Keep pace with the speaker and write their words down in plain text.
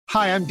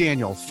Hi, I'm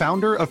Daniel,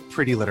 founder of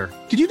Pretty Litter.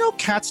 Did you know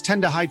cats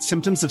tend to hide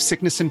symptoms of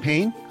sickness and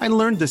pain? I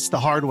learned this the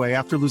hard way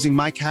after losing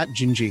my cat,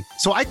 Gingy.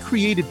 So I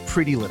created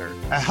Pretty Litter,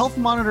 a health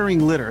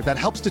monitoring litter that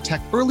helps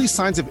detect early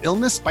signs of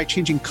illness by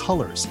changing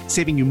colors,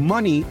 saving you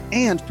money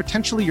and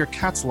potentially your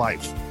cat's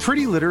life.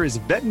 Pretty Litter is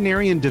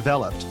veterinarian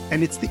developed,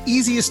 and it's the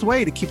easiest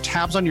way to keep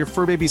tabs on your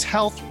fur baby's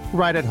health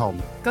right at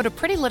home. Go to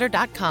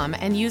prettylitter.com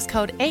and use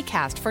code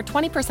ACAST for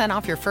 20%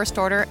 off your first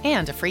order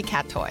and a free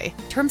cat toy.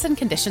 Terms and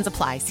conditions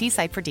apply. See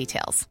site for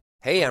details.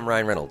 Hey, I'm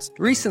Ryan Reynolds.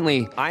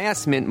 Recently, I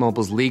asked Mint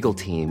Mobile's legal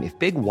team if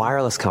big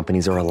wireless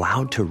companies are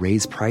allowed to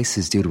raise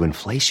prices due to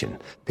inflation.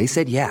 They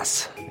said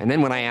yes. And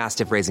then when I asked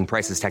if raising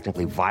prices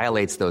technically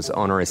violates those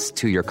onerous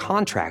two-year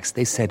contracts,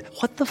 they said,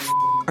 "What the f***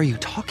 are you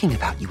talking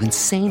about, you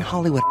insane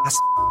Hollywood ass?"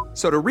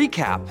 So to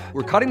recap,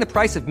 we're cutting the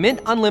price of Mint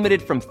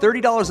Unlimited from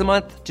 $30 a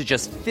month to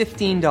just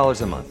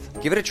 $15 a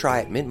month. Give it a try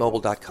at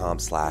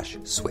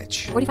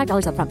mintmobile.com/switch.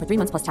 $45 up front for 3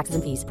 months plus taxes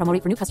and fees. Promo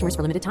rate for new customers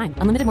for limited time.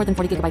 Unlimited more than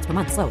 40 gigabytes per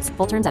month. Slows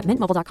full terms at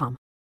mintmobile.com.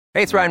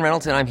 Hey, it's Ryan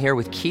Reynolds, and I'm here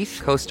with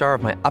Keith, co-star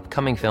of my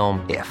upcoming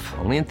film, If,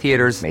 only in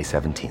theaters May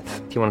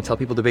 17th. Do you want to tell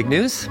people the big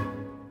news?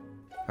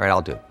 All right,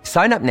 I'll do it.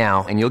 Sign up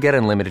now and you'll get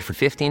unlimited for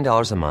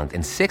 $15 a month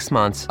and 6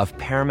 months of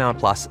Paramount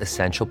Plus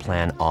Essential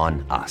Plan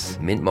on us.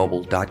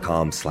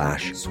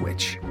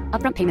 mintmobile.com/switch.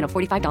 Upfront payment of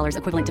 $45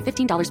 equivalent to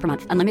 $15 per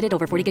month. Unlimited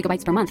over 40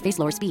 gigabytes per month. Face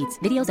lower speeds.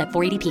 Videos at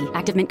 480p.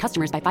 Active Mint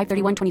customers by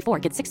 531.24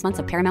 get 6 months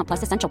of Paramount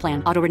Plus Essential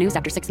Plan. Auto renews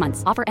after 6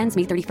 months. Offer ends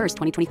May 31st,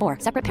 2024.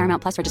 Separate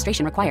Paramount Plus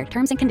registration required.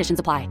 Terms and conditions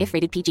apply if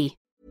rated PG.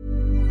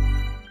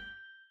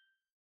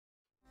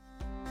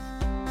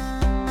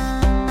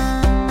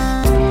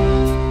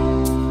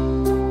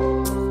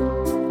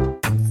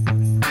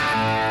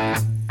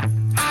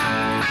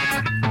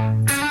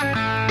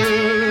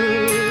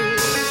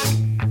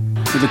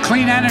 The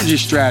clean energy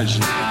strategy.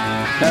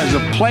 That is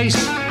a place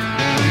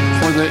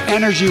for the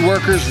energy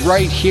workers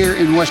right here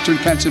in Western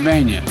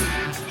Pennsylvania.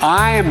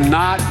 I am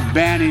not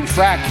banning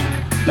fracking.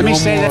 Let me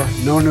say that.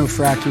 No new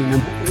fracking.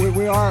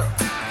 We are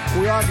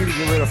going to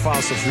get rid of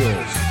fossil fuels.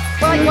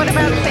 Well, what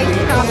about, say,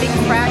 stopping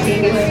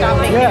fracking and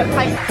stopping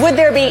pipe? Would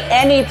there be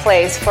any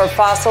place for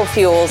fossil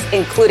fuels,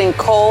 including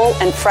coal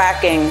and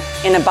fracking,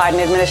 in a Biden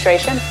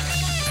administration?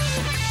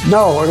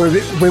 No,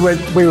 we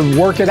would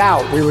work it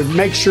out. We would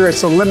make sure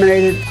it's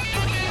eliminated.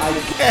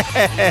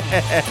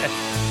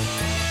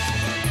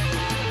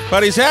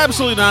 But he's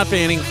absolutely not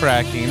banning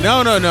fracking.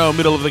 No,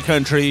 middle of the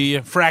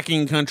country,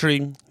 fracking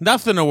country.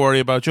 Nothing to worry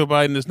about. Joe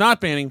Biden is not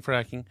banning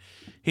fracking.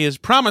 He has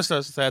promised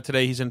us that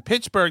today. He's in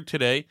Pittsburgh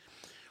today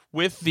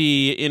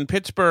in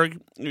Pittsburgh,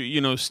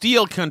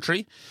 steel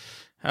country,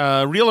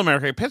 real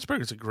America.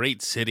 Pittsburgh is a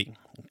great city.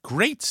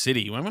 Great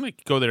city. I'm going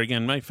to go there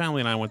again. My family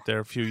and I went there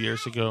a few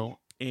years ago.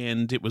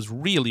 And it was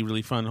really,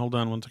 really fun. Hold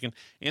on one second.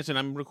 Anson,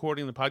 I'm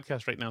recording the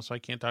podcast right now, so I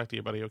can't talk to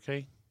you, buddy,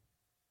 okay?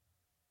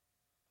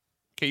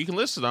 Okay, you can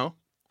listen, though.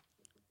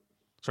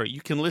 Sorry, you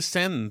can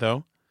listen,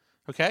 though.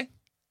 Okay?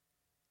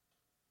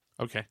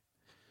 Okay.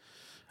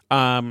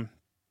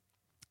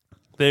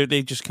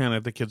 They just kind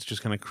of, the kids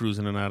just kind of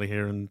cruising in and out of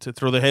here and to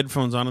throw their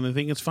headphones on and they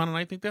think it's fun, and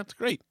I think that's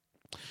great.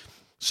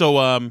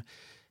 So,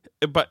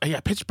 but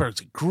yeah,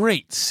 Pittsburgh's a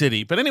great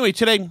city. But anyway,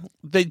 today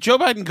Joe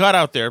Biden got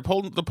out there.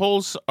 The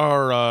polls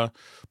are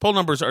poll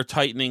numbers are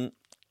tightening,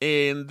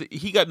 and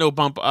he got no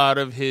bump out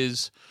of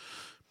the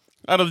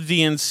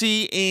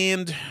DNC.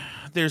 And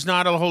there's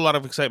not a whole lot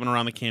of excitement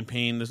around the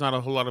campaign. There's not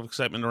a whole lot of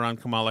excitement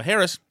around Kamala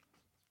Harris.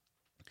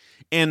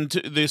 And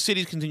the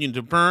city's continuing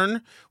to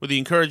burn with the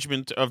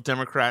encouragement of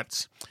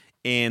Democrats.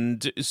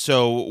 And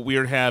so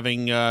we're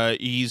having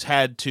he's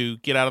had to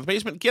get out of the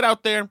basement, get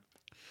out there.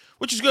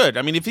 Which is good.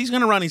 I mean, if he's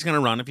going to run, he's going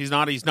to run. If he's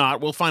not, he's not.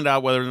 We'll find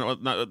out whether or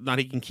not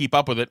he can keep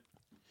up with it.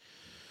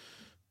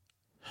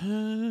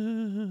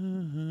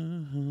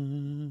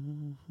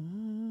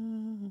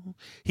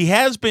 He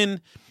has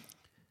been.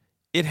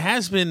 It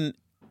has been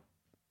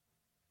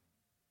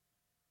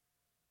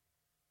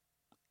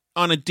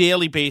on a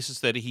daily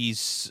basis that he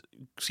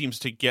seems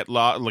to get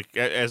lost. Like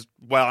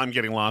I'm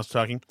getting lost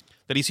talking.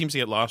 That he seems to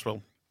get lost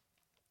while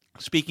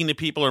speaking to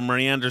people, or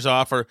meanders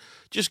off, or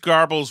just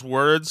garbles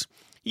words.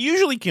 He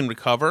usually can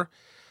recover,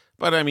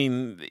 but I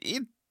mean,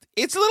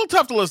 it's a little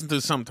tough to listen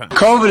to sometimes.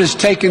 COVID has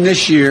taken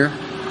this year,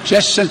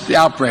 just since the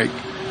outbreak,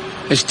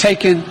 has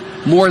taken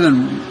more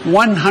than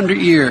 100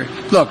 years.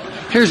 Look,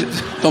 here's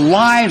the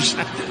lives.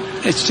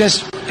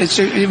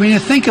 When you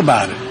think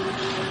about it,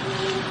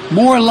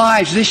 more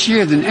lives this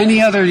year than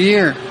any other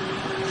year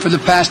for the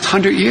past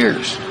 100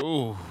 years.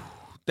 Ooh,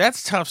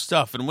 that's tough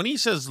stuff. And when he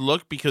says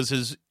look,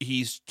 because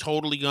he's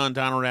totally gone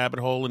down a rabbit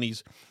hole and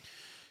he's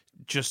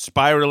just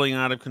spiraling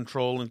out of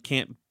control and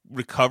can't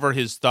recover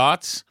his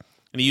thoughts,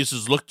 and he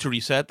uses look to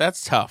reset,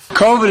 that's tough.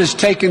 COVID has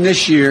taken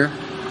this year,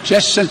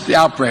 just since the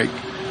outbreak,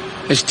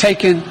 has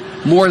taken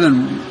more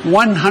than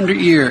 100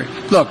 years.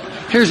 Look,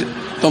 here's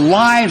the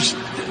lives.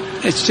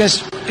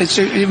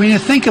 When you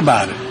think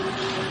about it,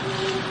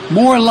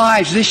 more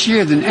lives this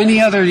year than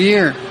any other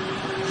year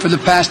for the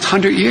past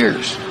 100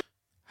 years.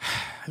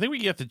 I think we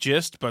get the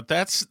gist, but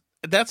that's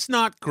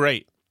not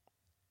great.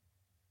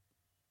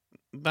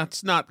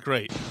 That's not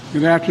great.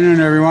 Good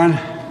afternoon, everyone.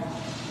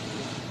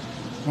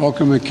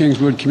 Welcome to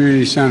Kingswood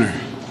Community Center.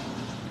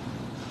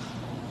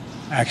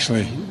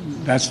 Actually,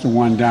 that's the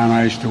one down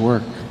I used to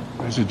work.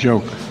 That's a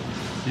joke.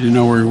 You didn't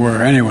know where we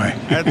were anyway.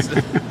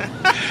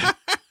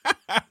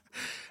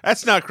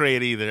 That's not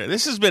great either.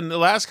 This has been, the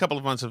last couple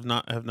of months have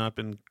not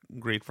been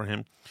great for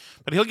him.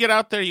 But he'll get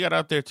out there. He got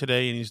out there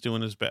today, and he's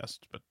doing his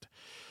best. But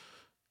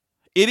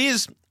it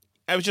is,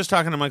 I was just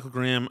talking to Michael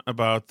Graham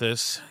about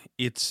this.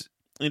 It's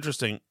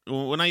interesting.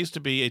 When I used to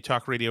be a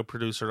talk radio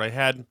producer, I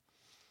had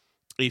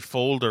a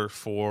folder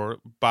for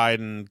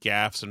Biden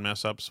gaffes and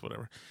mess ups,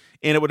 whatever.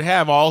 And it would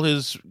have all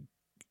his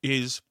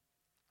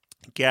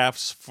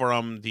gaffes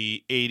from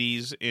the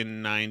 80s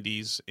and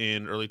 90s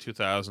and early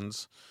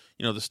 2000s.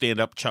 You know, the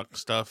stand-up Chuck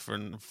stuff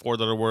and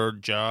 4-letter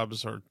word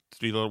jobs or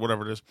 3-letter,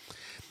 whatever it is.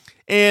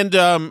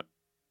 And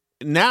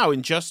now,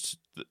 in just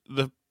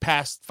the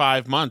past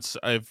 5 months,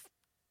 I've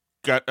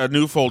got a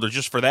new folder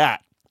just for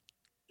that.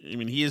 I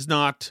mean, he is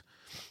not...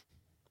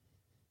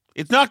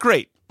 It's not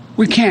great.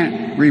 We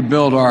can't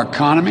rebuild our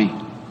economy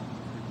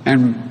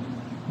and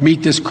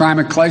meet this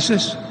climate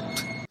crisis.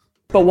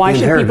 But why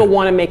should people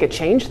want to make a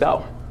change,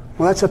 though?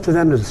 Well, that's up to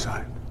them to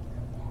decide.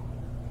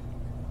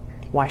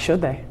 Why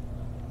should they?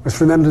 It's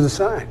for them to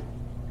decide.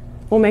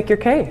 Well, make your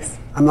case.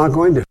 I'm not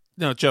going to.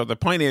 No, Joe, the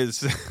point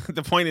is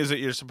that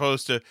you're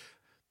supposed to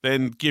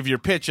then give your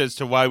pitch as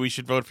to why we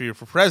should vote for you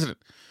for president.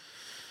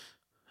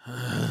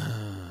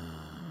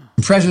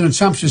 President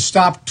Trump should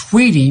stop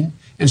tweeting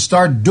and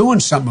start doing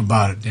something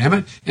about it, damn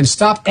it. And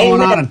stop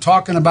going on and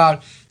talking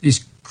about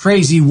this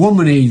crazy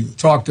woman he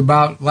talked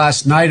about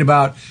last night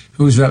about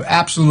who's an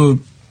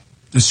absolute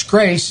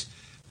disgrace,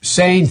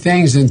 saying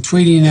things and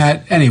tweeting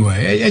that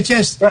anyway. It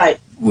just... Right.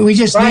 We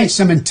just need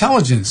some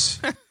intelligence.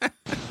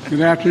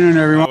 Good afternoon,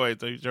 everyone. Oh,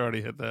 wait, you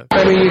already hit that.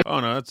 Oh,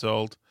 no, that's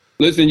old.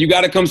 Listen, you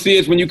got to come see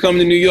us when you come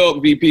to New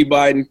York, VP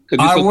Biden.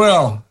 I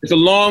will. It's a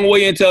long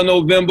way until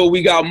November.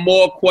 We got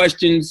more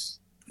questions.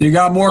 You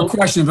got more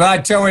questions, but I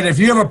tell you, if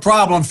you have a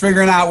problem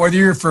figuring out whether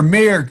you're for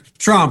me or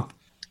Trump,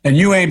 then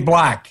you ain't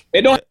black.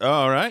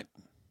 All right.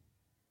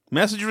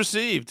 Message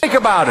received. Think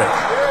about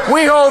it.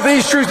 We hold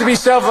these truths to be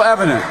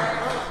self-evident.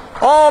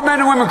 All men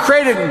and women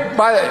created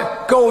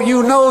by go.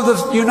 You know the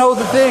thing.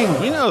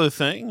 You know the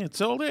thing. It's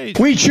old age.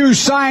 We choose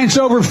science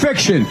over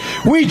fiction.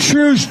 We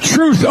choose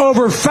truth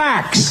over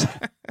facts.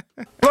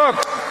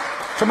 Look,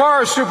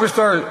 tomorrow's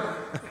Superstar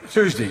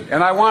Tuesday,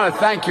 and I want to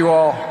thank you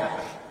all.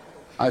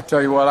 I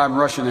tell you what, I'm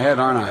rushing ahead,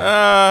 aren't I?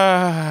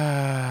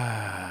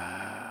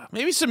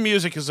 Maybe some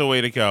music is the way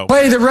to go.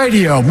 Play the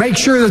radio. Make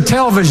sure the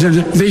television.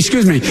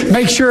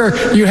 Make sure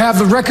you have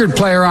the record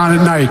player on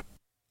at night.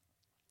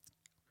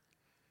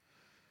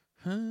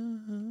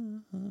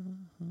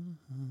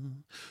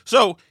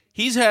 So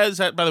he has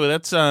that. By the way,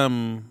 that's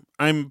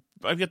I've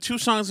got two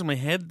songs in my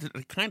head that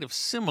are kind of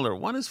similar.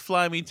 One is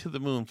 "Fly Me to the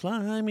Moon,"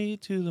 "Fly Me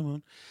to the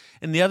Moon,"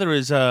 and the other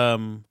is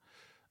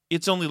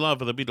 "It's Only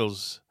Love" of the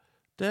Beatles.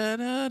 Da,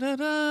 da, da,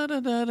 da, da,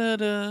 da, da,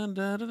 da,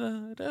 da,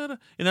 da, da.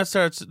 And that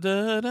starts.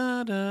 Da,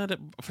 da, da, da.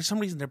 For some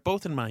reason, they're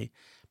both in my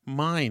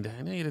mind.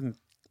 I know you didn't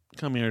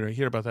come here to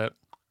hear about that.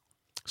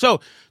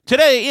 So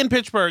today in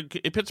Pittsburgh,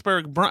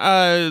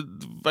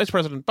 Vice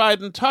President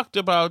Biden talked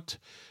about.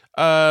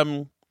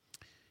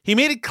 He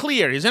made it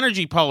clear his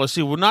energy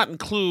policy will not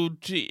include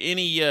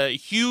any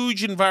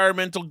huge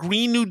environmental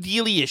Green New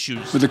Deal-y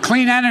issues. With a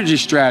clean energy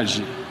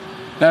strategy,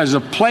 that is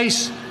a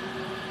place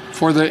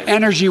for the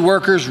energy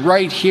workers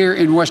right here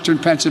in Western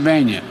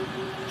Pennsylvania.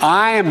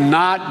 I am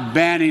not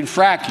banning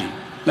fracking.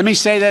 Let me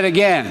say that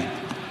again.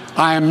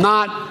 I am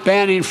not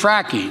banning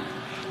fracking,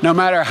 no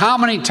matter how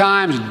many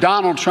times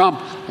Donald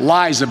Trump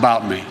lies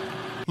about me.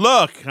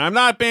 Look, I'm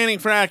not banning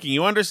fracking.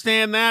 You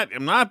understand that?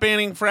 I'm not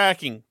banning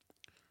fracking.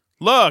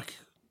 Look.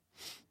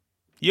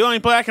 You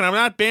ain't black, and I'm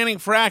not banning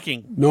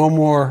fracking. No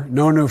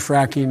new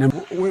fracking.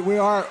 We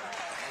are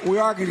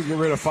going to get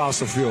rid of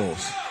fossil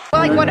fuels.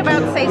 Well, like what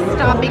about, say,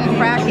 stopping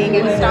fracking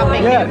and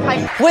stopping new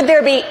pipe? Would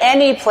there be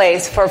any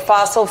place for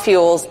fossil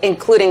fuels,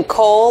 including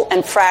coal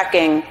and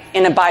fracking,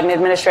 in a Biden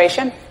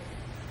administration?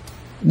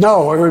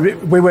 No,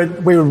 we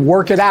would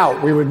work it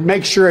out. We would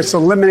make sure it's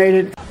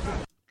eliminated.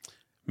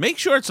 Make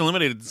sure it's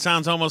eliminated. It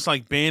sounds almost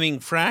like banning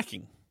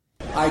fracking.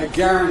 I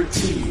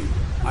guarantee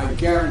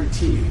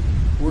you,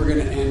 we're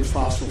going to end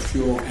fossil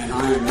fuel, and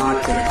I am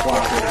not going to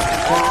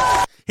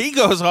cooperate. He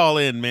goes all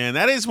in, man.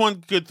 That is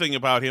one good thing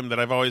about him that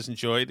I've always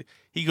enjoyed.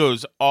 He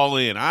goes all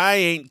in. I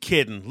ain't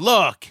kidding.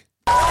 Look.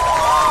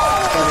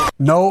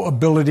 No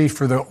ability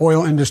for the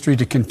oil industry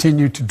to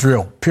continue to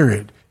drill,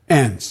 period.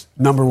 Ends.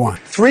 Number one.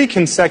 3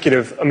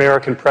 consecutive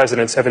American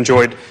presidents have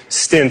enjoyed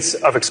stints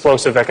of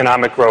explosive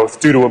economic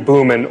growth due to a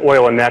boom in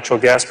oil and natural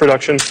gas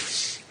production.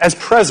 As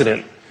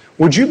president,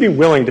 would you be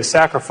willing to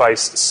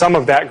sacrifice some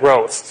of that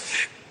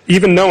growth,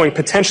 even knowing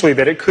potentially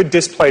that it could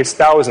displace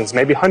thousands,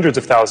 maybe hundreds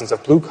of thousands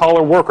of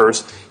blue-collar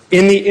workers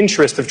in the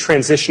interest of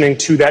transitioning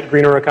to that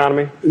greener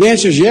economy? The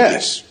answer is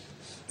yes.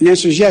 The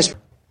answer is yes.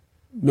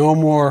 No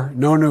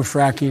new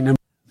fracking.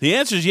 The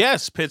answer is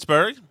yes,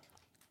 Pittsburgh.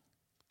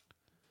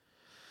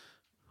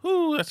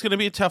 That's going to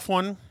be a tough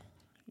one.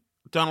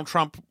 Donald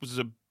Trump was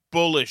a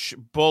bullish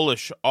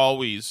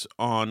always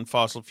on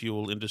fossil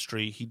fuel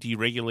industry. He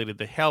deregulated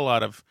the hell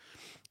out of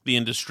the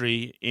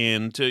industry,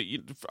 and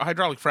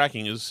hydraulic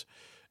fracking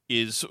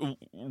is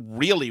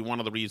really one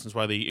of the reasons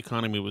why the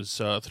economy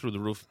was through the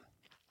roof.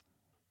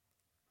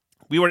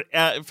 We were,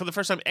 for the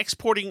first time,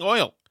 exporting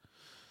oil.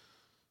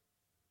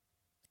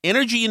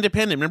 Energy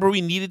independent. Remember,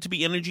 we needed to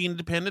be energy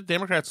independent?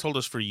 Democrats told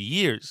us for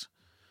years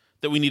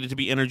that we needed to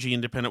be energy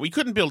independent. We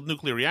couldn't build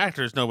nuclear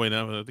reactors, no way,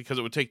 no, because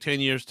it would take 10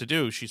 years to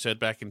do, she said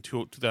back in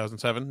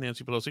 2007,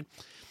 Nancy Pelosi.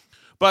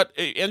 But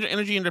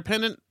energy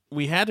independent,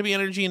 we had to be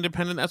energy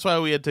independent. That's why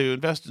we had to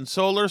invest in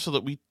solar so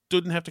that we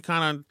didn't have to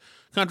count on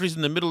countries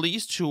in the Middle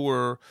East who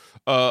were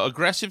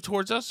aggressive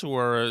towards us, who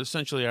are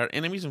essentially our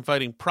enemies and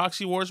fighting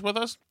proxy wars with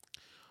us.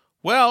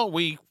 Well,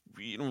 we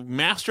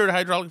mastered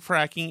hydraulic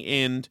fracking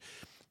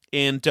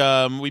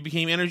and we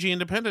became energy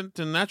independent,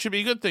 and that should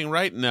be a good thing,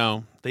 right?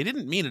 No, they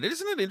didn't mean it.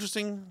 Isn't it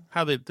interesting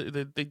how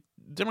the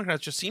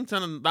Democrats just seem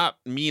to not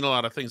mean a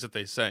lot of things that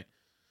they say?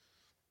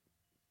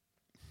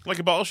 Like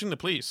abolishing the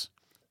police.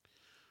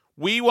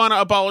 We want to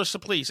abolish the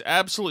police.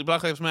 Absolutely.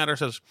 Black Lives Matter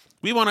says,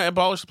 we want to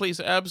abolish the police.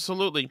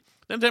 Absolutely.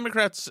 Then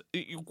Democrats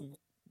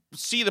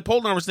see the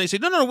poll numbers and they say,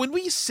 no, when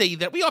we say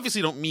that, we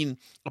obviously don't mean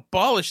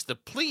abolish the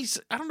police.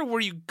 I don't know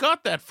where you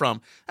got that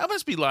from. That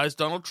must be lies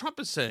Donald Trump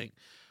is saying.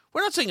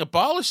 We're not saying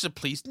abolish the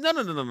police. No.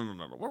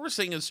 What we're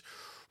saying is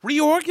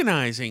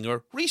reorganizing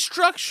or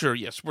restructure.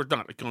 Yes, we're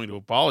not going to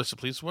abolish the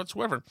police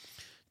whatsoever.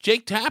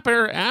 Jake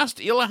Tapper asked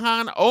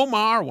Ilhan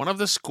Omar, one of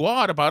the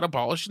squad, about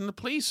abolishing the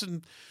police.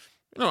 And,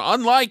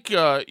 unlike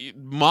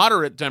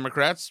moderate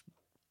Democrats,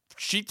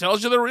 she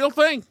tells you the real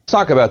thing. Let's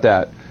talk about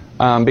that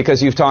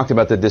because you've talked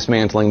about the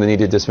need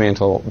to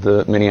dismantle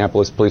the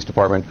Minneapolis Police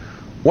Department.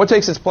 What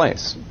takes its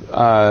place?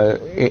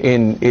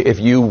 If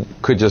you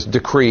could just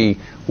decree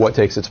what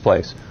takes its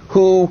place,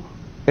 who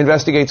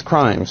investigates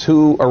crimes?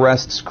 Who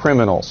arrests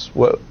criminals?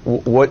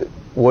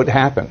 What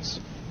happens?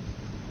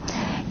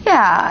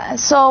 Yeah,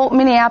 so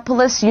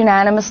Minneapolis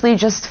unanimously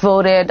just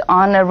voted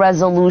on a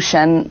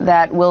resolution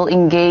that will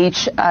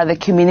engage the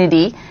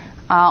community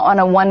on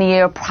a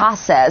one-year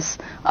process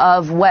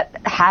of what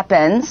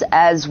happens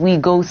as we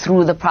go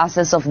through the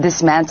process of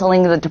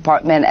dismantling the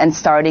department and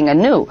starting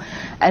anew.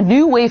 A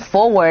new way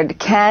forward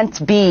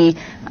can't be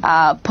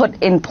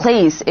put in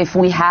place if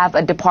we have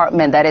a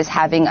department that is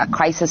having a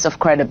crisis of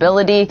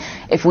credibility,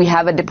 if we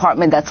have a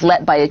department that's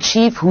led by a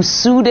chief who's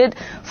suited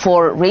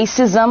for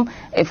racism,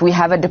 if we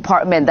have a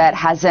department that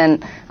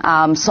hasn't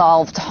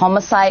solved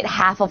homicide.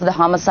 Half of the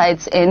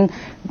homicides in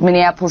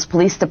Minneapolis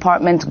Police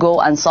Department go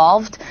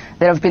unsolved.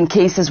 There have been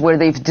cases where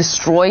they've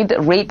destroyed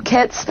rape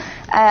kits.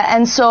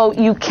 And so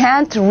you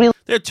can't really...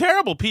 They're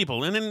terrible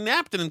people and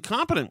inept and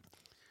incompetent.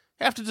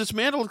 Have to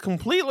dismantle it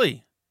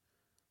completely.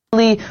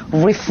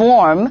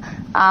 Reform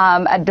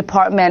a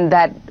department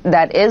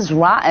that is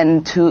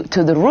rotten to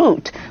the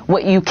root.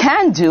 What you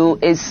can do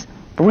is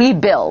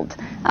rebuild.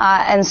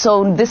 And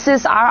so this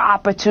is our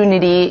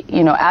opportunity,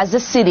 as a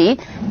city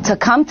to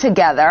come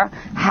together,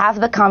 have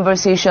the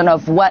conversation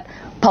of what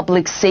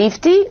public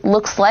safety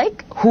looks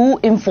like, who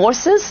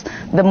enforces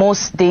the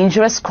most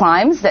dangerous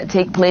crimes that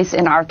take place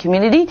in our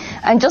community,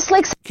 and just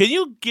like... Can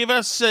you give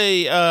us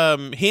a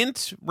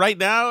hint right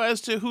now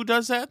as to who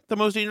does that, the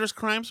most dangerous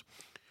crimes?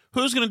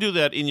 Who's going to do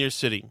that in your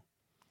city?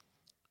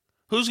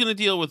 Who's going to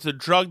deal with the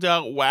drugged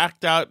out,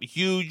 whacked out,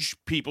 huge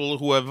people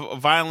who have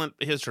violent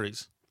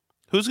histories?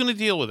 Who's going to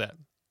deal with that?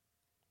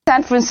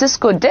 San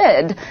Francisco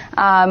did.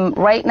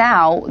 Right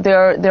now,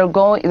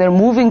 they're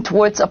moving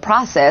towards a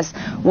process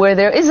where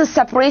there is a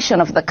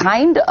separation of the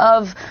kind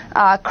of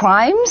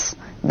crimes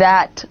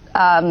that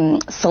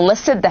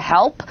solicit the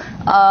help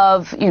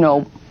of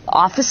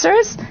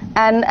officers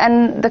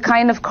and the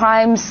kind of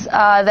crimes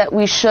that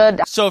we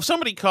should. So if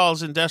somebody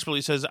calls and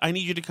desperately says, "I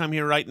need you to come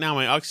here right now,"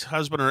 my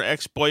ex-husband or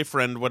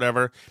ex-boyfriend,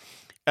 whatever,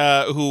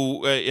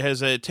 who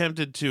has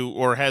attempted to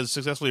or has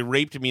successfully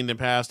raped me in the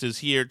past, is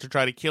here to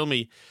try to kill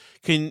me.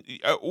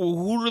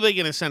 Who are they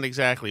going to send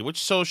exactly?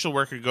 Which social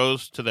worker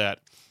goes to that?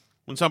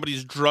 When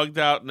somebody's drugged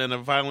out and in a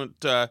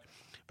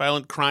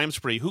violent crime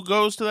spree, who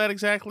goes to that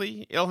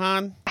exactly,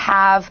 Ilhan?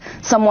 Have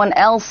someone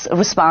else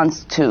respond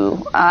to.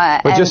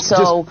 Just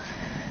to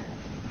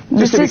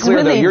be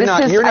clear, though, you're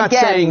not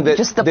saying that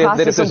just the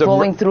process of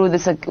going through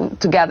this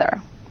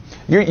together.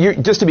 You're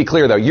just to be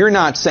clear, though, you're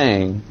not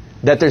saying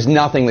that there's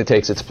nothing that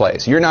takes its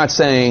place. You're not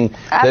saying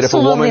that if a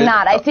woman is raped... Absolutely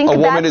not. I think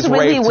that's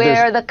really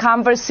where the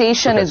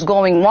conversation is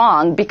going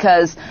wrong,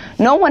 because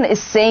no one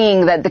is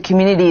saying that the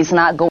community is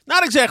not going...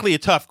 Not exactly a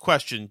tough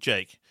question,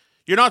 Jake.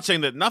 You're not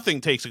saying that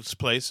nothing takes its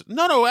place.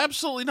 No,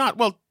 absolutely not.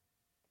 Well,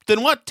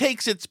 then what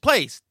takes its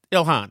place,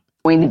 Ilhan?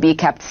 Going to be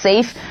kept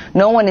safe.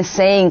 No one is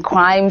saying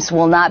crimes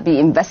will not be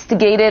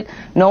investigated.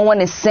 No one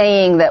is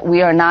saying that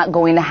we are not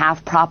going to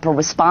have proper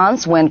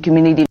response when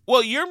community...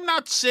 Well, you're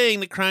not saying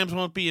that crimes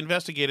won't be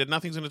investigated,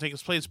 nothing's going to take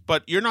its place,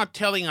 but you're not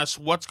telling us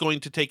what's going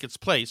to take its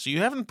place. So you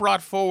haven't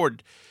brought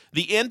forward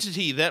the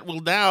entity that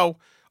will now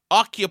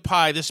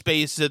occupy the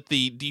space that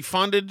the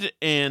defunded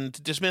and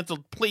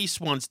dismantled police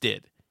once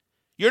did.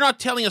 You're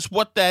not telling us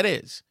what that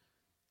is.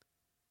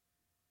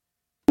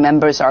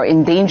 Members are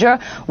in danger.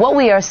 What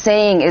we are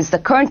saying is the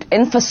current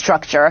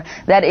infrastructure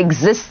that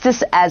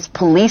exists as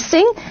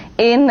policing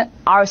in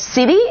our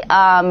city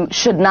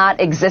should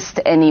not exist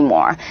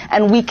anymore.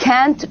 And we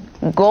can't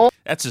go.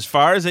 That's as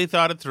far as they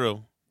thought it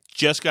through.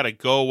 Just got to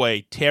go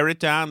away. Tear it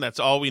down. That's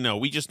all we know.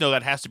 We just know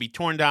that has to be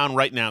torn down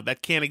right now.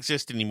 That can't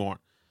exist anymore.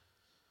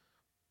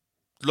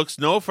 Looks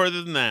no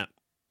further than that.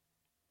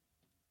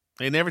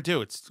 They never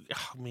do. It's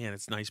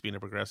nice being a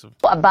progressive.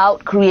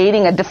 About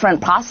creating a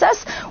different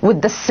process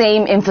with the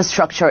same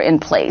infrastructure in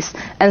place.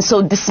 And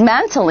so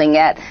dismantling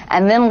it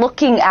and then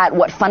looking at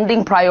what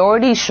funding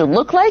priorities should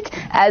look like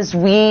as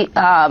we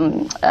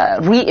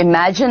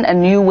reimagine a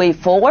new way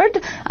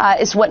forward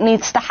is what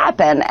needs to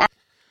happen.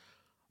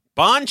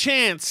 Bon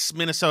chance,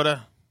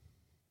 Minnesota.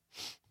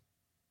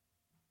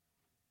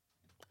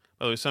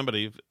 By the way,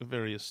 somebody, a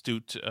very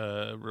astute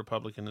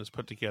Republican, has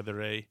put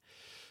together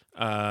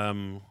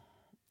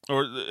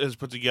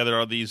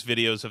all these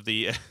videos of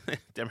the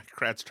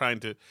Democrats trying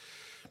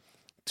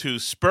to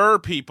spur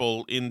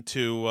people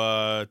into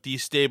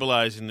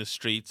destabilizing the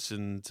streets.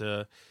 And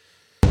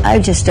I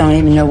just don't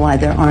even know why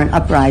there aren't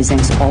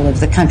uprisings all over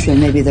the country, and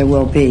maybe there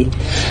will be.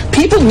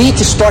 People need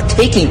to start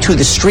taking to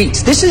the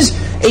streets. This is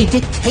a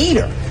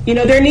dictator. You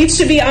know, there needs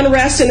to be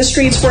unrest in the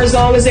streets for as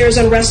long as there's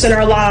unrest in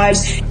our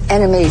lives.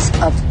 Enemies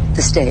of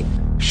the state.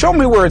 Show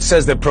me where it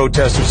says that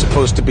protests are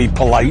supposed to be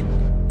polite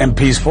and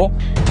peaceful.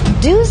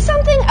 Do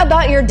something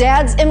about your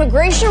dad's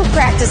immigration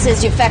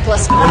practices, you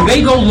feckless. When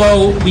they go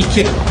low, we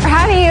kick them.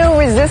 How do you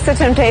resist the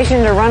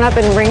temptation to run up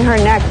and wring her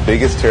neck? The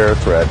biggest terror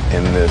threat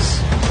in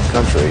this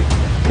country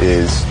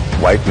is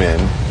white men,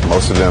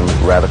 most of them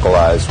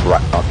radicalized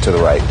up to the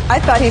right.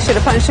 I thought he should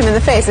have punched him in the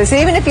face. I said,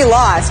 even if you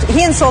lost,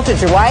 he insulted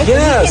your wife.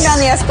 Yes. He came down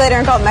the escalator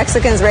and called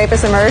Mexicans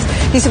rapists and murderers.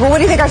 He said, well, what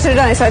do you think I should have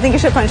done? I said, I think you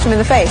should have punched him in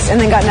the face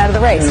and then gotten out of the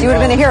race. You would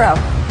have been a hero.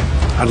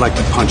 I'd like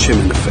to punch him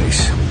in the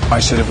face. I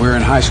said if we were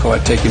in high school,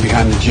 I'd take him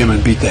behind the gym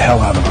and beat the hell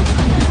out of him.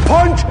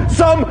 Punch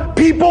some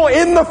people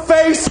in the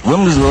face!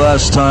 When was the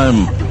last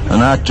time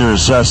an actor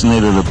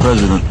assassinated a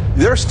president?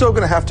 They're still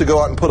going to have to go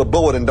out and put a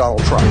bullet in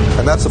Donald Trump,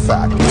 and that's a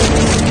fact.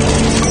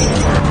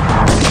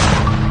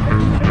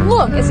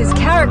 Look as his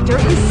character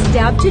is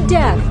stabbed to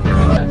death.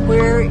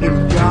 Where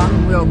is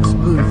John Wilkes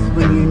Booth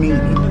when you need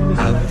him?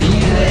 I feel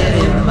it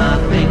in my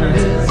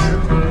fingers.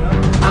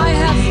 I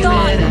have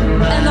thought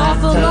an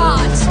awful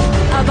lot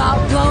about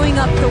blowing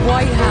up the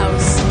White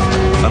House.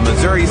 A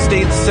Missouri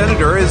state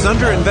senator is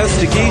under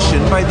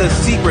investigation by the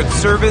Secret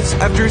Service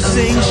after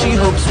saying she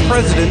hopes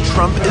President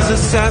Trump is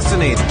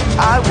assassinated.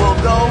 I will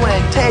go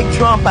and take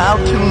Trump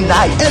out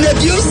tonight. And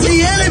if you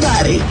see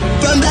anybody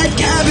from that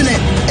cabinet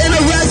in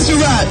a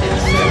restaurant,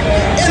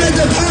 in a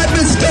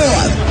department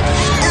store,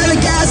 at a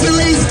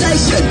gasoline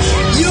station,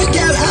 you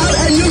get out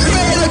and you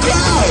create a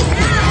crowd.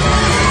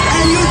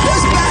 And you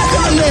push back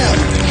on them.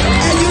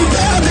 And you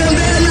tell them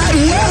they're not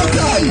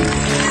welcome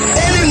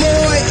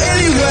anymore,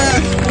 anywhere.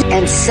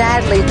 And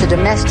sadly, the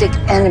domestic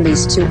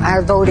enemies to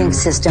our voting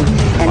system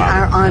and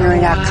our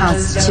honoring our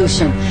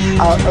Constitution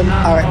are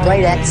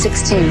right at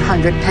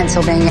 1600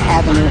 Pennsylvania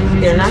Avenue.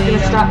 They're not going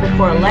to stop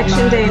before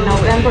Election Day in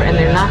November, and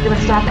they're not going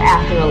to stop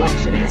after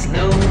Election Day.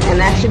 And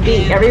that should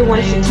be,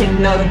 everyone should take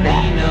note of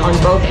that on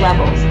both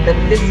levels. That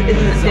this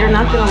isn't, they're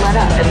not going to let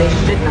up, and they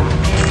should not.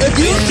 If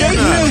you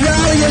think you're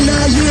rallying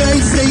now, you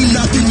ain't seen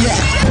nothing yet.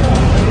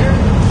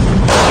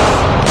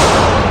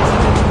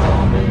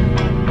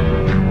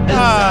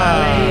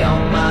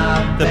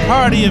 The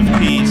party of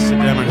peace, the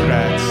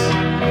Democrats.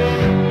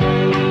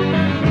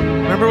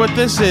 Remember what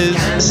this is?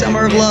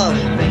 Summer of love.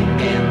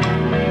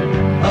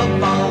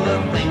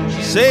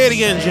 Say it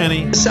again,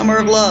 Jenny. Summer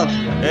of love.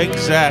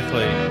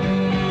 Exactly.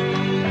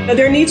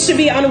 There needs to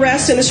be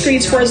unrest in the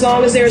streets for as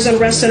long as there's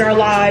unrest in our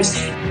lives.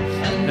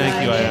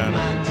 Thank you, Ayanna.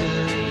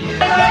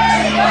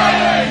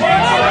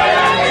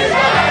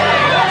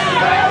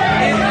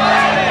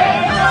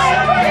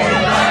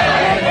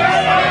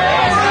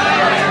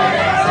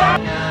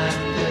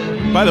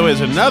 By the way,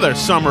 there's another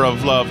Summer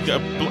of Love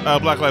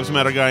Black Lives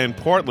Matter guy in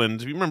Portland.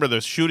 Do you remember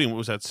the shooting? What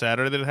was that,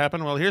 Saturday that it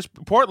happened? Well, here's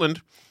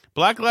Portland.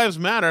 Black Lives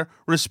Matter,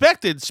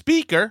 respected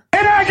speaker.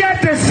 And I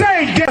got to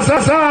say, guess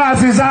us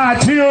ours is our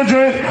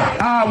children,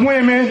 our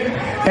women,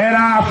 and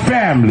our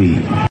family.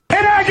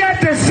 And I got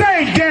to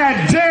say,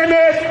 God damn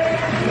it,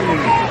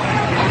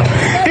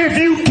 if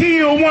you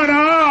kill one of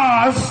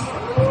ours,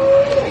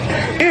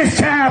 it's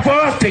time for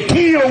us to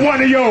kill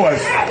one of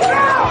yours.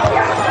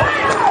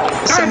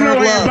 I know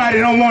everybody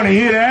don't want to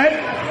hear that.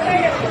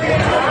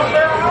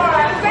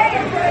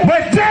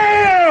 But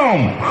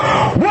damn,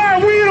 why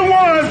we the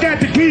ones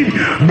got to keep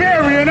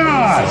burying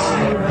ours?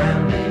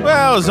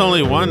 Well, there's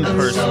only one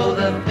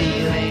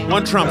person.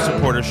 One Trump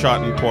supporter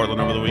shot in Portland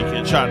over the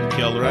weekend. Shot and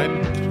killed, right?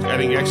 I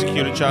think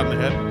executed, shot in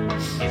the head.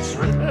 Hey,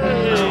 what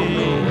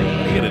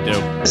are you going to do?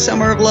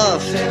 Summer of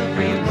love.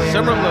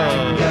 Summer of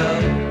love.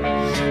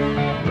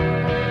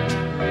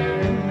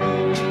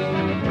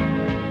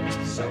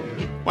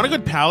 Want a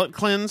good palate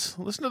cleanse?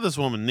 Listen to this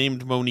woman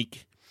named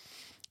Monique.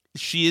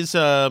 she is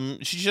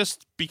she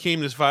just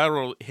became this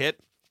viral hit,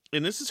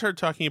 and this is her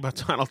talking about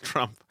Donald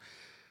Trump.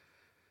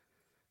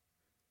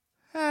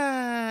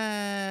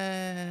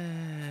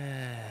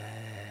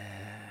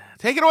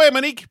 Take it away,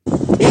 Monique.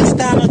 Is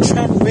Donald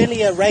Trump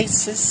really a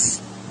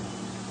racist?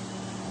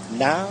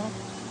 No,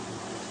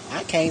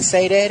 I can't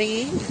say that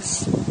he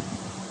is.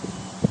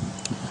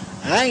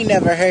 I ain't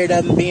never heard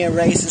of him being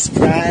racist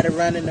prior to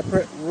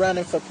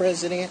running for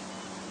president.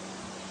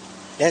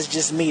 That's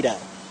just me, though.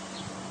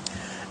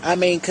 I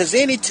mean, because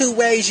any two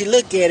ways you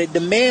look at it,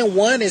 the man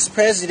won his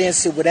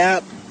presidency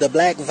without the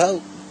black vote.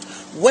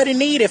 What he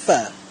need it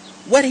for?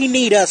 What he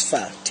need us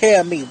for?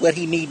 Tell me what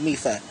he need me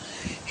for.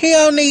 He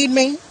don't need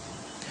me.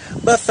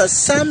 But for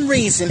some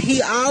reason,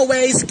 he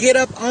always get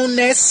up on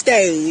that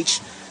stage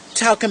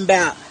talking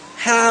about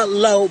how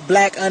low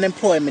black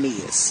unemployment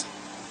is.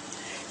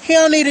 He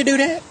don't need to do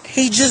that.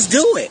 He just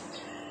do it.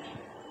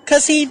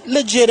 Because he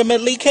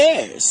legitimately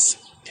cares.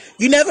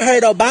 You never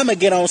heard Obama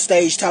get on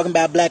stage talking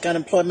about black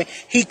unemployment.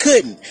 He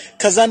couldn't.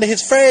 Because under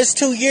his first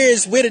 2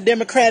 years with a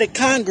Democratic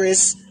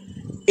Congress,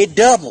 it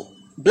doubled.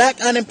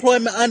 Black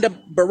unemployment under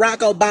Barack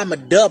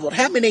Obama doubled.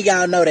 How many of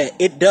y'all know that?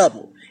 It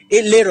doubled.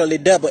 It literally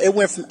doubled. It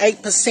went from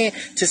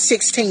 8% to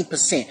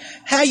 16%.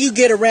 How you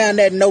get around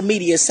that and no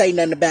media say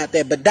nothing about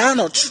that? But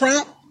Donald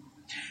Trump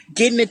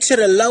getting it to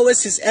the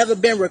lowest it's ever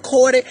been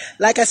recorded.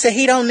 Like I said,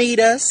 he don't need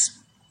us.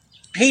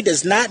 He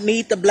does not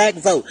need the black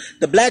vote.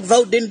 The black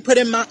vote didn't put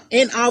him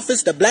in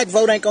office. The black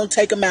vote ain't going to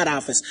take him out of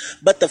office.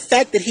 But the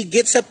fact that he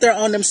gets up there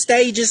on them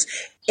stages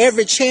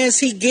every chance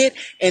he get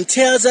and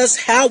tells us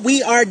how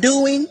we are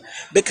doing,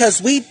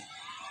 because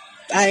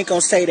I ain't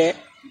going to say that.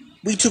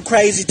 We too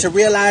crazy to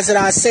realize it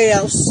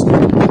ourselves. You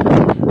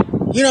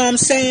know what I'm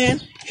saying?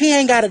 He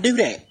ain't got to do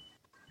that.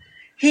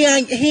 He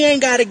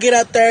ain't got to get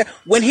up there.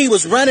 When he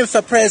was running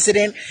for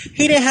president,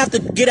 he didn't have to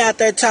get out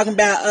there talking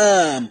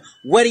about,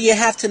 what do you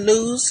have to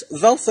lose?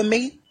 Vote for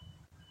me.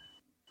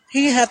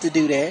 He didn't have to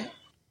do that.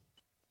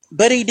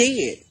 But he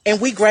did.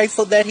 And we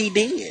grateful that he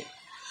did.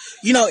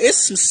 You know,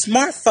 it's some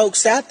smart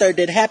folks out there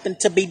that happen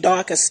to be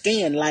darker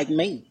skinned like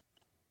me.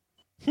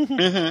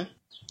 You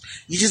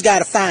just got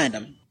to find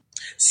them.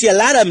 See, a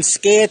lot of them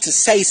scared to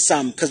say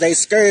something because they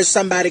scared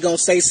somebody going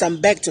to say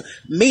something back to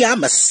me.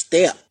 I'm a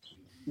step.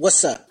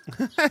 What's up?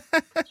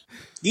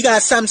 You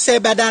got something to say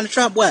about Donald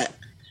Trump? What?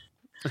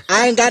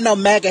 I ain't got no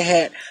MAGA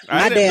hat.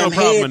 My damn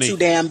head too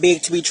damn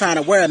big to be trying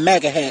to wear a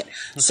MAGA hat.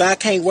 So I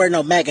can't wear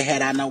no MAGA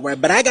hat I nowhere.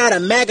 But I got a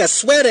MAGA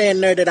sweater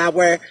in there that I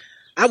wear.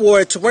 I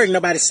wore it to work.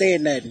 Nobody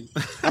said nothing.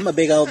 I'm a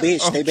big old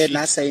bitch. They better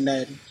not say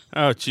nothing.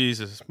 Oh,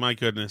 Jesus. My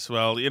goodness.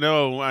 Well, you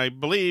know, I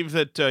believe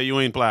that you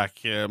ain't black,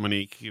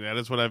 Monique. That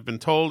is what I've been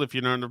told if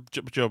you're not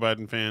a Joe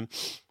Biden fan.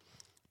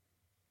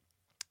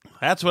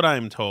 That's what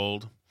I'm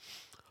told.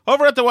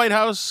 Over at the White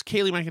House,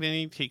 Kayleigh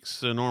McEnany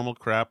takes a normal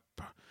crap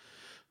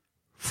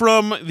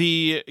from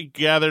the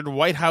gathered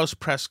White House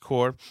press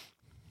corps.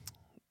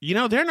 You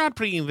know, they're not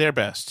bringing their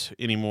best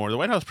anymore. The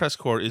White House press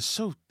corps is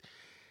so...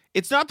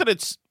 It's not that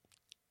it's...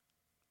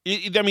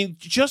 I mean,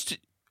 just...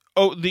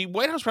 Oh, the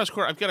White House press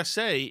corps, I've got to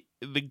say,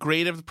 the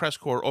grade of the press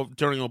corps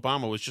during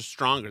Obama was just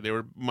stronger. They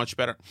were much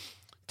better.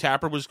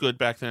 Tapper was good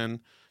back then.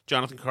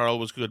 Jonathan Karl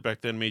was good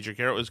back then. Major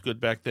Garrett was good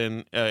back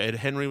then. Ed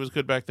Henry was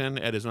good back then.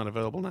 Ed is not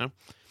available now.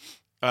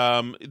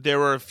 There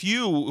were a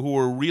few who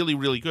were really,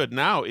 really good.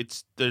 Now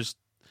there's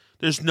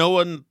no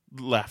one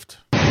left.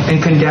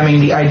 And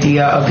condemning the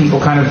idea of people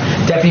kind of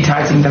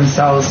deputizing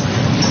themselves.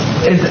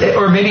 Does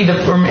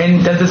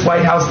this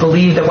White House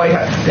believe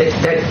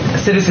that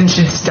citizens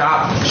should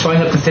stop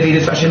showing up to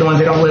cities, especially the ones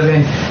they don't live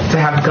in, to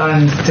have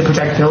guns to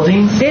protect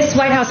buildings? This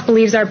White House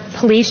believes our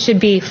police should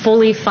be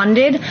fully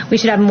funded. We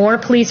should have more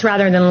police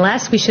rather than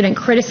less. We shouldn't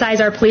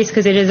criticize our police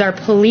because it is our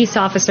police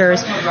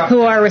officers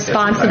who are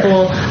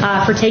responsible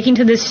for taking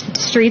to the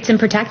streets and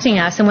protecting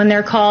us. And when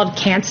they're called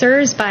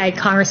cancers by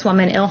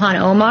Congresswoman Ilhan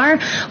Omar,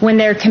 when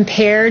they're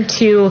compared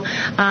to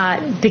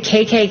the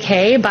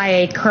KKK by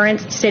a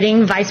current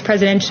sitting vice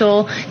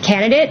presidential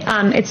candidate,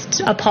 it's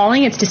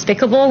appalling. It's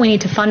despicable. We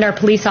need to fund our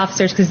police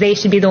officers because they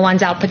should be the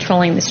ones out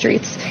patrolling the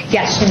streets.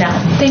 Yes, Chanel.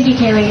 Thank you,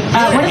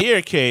 Kayleigh.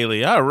 Here,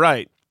 Kayleigh. All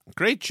right.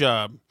 Great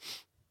job.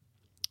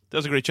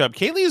 Does a great job.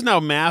 Kayleigh is now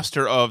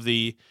master of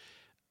the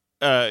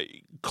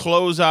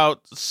closeout.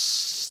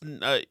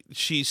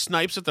 She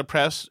snipes at the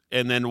press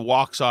and then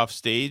walks off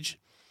stage.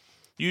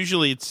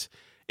 Usually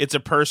it's a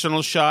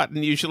personal shot,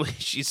 and usually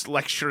she's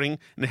lecturing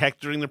and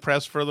hectoring the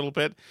press for a little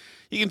bit.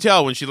 You can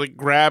tell when she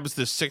grabs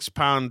the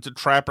 6-pound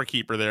trapper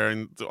keeper there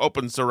and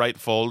opens the right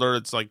folder.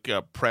 It's like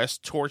press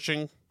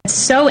torching. It's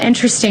so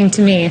interesting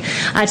to me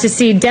to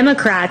see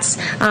Democrats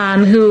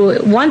who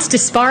once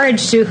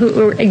disparaged,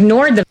 who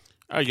ignored the...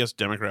 I guess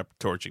Democrat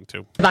torching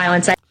too.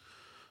 Violence.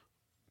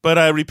 But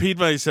I repeat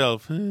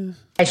myself.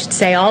 I should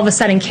say, all of a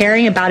sudden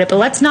caring about it. But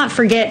let's not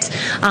forget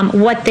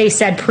what they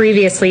said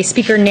previously.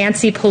 Speaker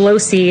Nancy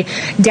Pelosi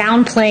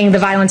downplaying the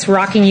violence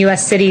rocking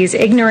U.S. cities,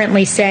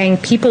 ignorantly saying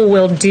people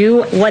will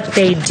do what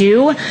they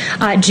do.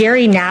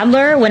 Jerry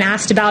Nadler, when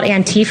asked about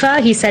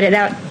Antifa, he said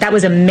that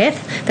was a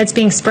myth that's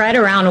being spread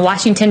around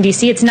Washington,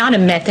 D.C. It's not a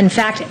myth. In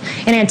fact,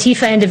 an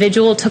Antifa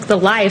individual took the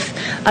life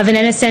of an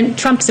innocent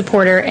Trump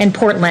supporter in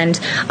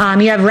Portland.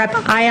 You have Rep.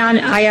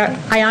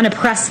 Ayanna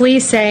Pressley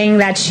saying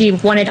that she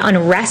wanted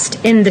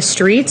unrest in the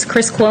streets.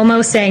 Chris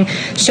Cuomo saying,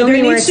 show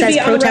me where it says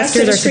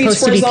protesters are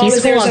supposed to be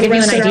peaceful. I'll give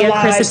you an idea,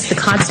 Chris. It's the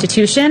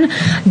Constitution.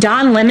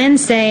 Don Lemon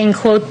saying,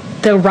 quote,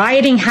 the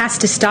rioting has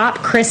to stop,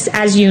 Chris,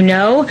 as you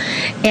know.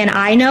 And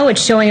I know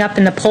it's showing up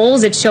in the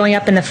polls. It's showing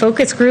up in the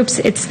focus groups.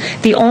 It's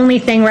the only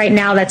thing right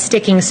now that's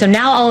sticking. So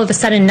now all of a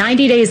sudden,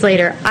 90 days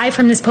later, I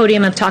from this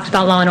podium have talked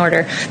about law and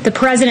order. The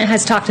president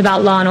has talked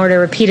about law and order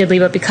repeatedly.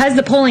 But because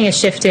the polling has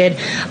shifted,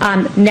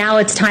 now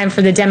it's time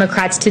for the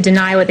Democrats to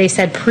deny what they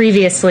said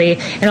previously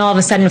and all of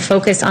a sudden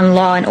focus on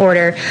law and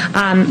order.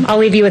 I'll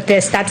leave you with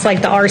this. That's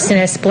like the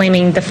arsonist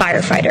blaming the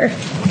firefighter.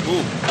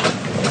 Ooh.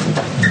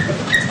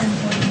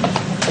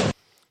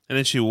 And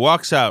then she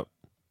walks out.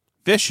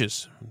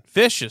 Vicious.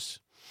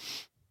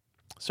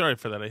 Sorry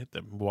for that. I hit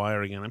the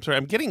wire again. I'm sorry.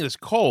 I'm getting this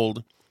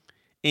cold.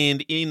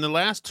 And in the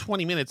last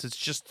 20 minutes, it's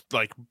just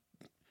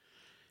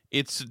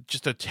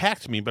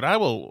attacked me. But I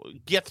will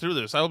get through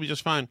this. I will be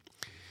just fine.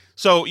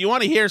 So you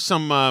want to hear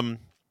some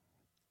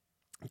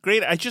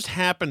great. I just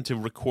happened to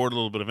record a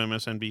little bit of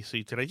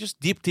MSNBC today. I just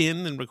dipped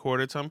in and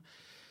recorded some.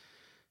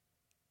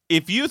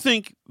 If you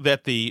think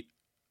that the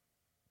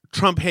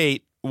Trump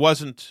hate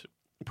wasn't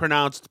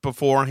pronounced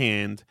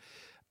beforehand,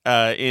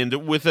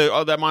 and with that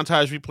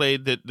montage we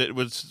played,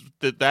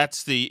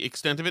 that's the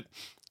extent of it.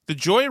 The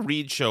Joy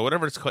Reid show,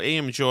 whatever it's called,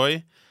 AM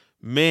Joy,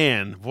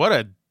 man, what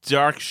a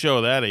dark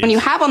show that is. When you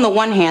have on the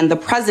one hand the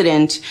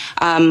president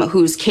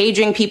who's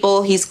caging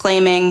people he's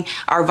claiming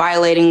are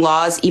violating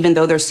laws even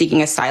though they're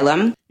seeking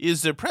asylum.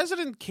 Is the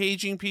president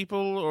caging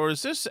people, or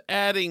is this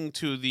adding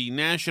to the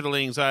national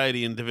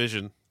anxiety and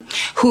division?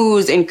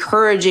 Who's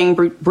encouraging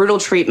brutal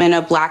treatment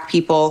of black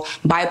people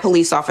by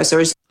police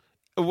officers.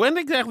 When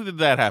exactly did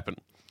that happen?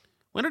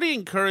 When did he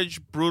encourage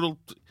brutal?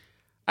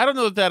 I don't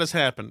know that has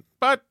happened,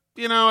 but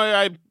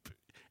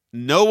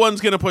no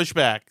one's going to push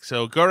back,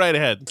 so go right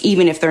ahead.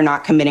 Even if they're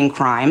not committing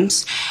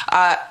crimes.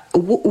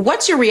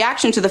 What's your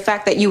reaction to the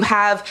fact that you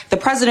have the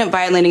president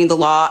violating the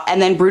law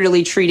and then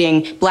brutally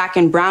treating black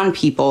and brown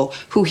people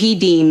who he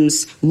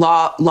deems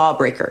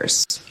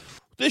lawbreakers?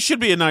 This should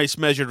be a nice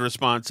measured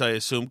response, I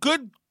assume.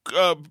 Good.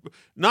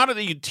 Not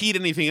that you teed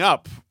anything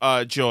up,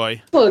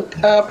 Joy. Look,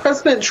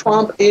 President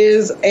Trump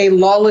is a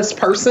lawless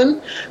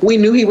person. We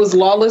knew he was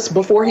lawless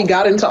before he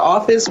got into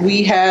office.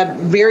 We had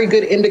very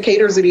good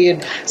indicators that he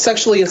had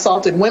sexually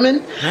assaulted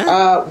women.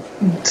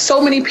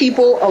 So many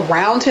people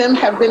around him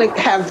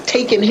have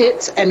taken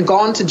hits and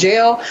gone to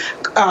jail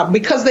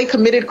because they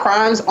committed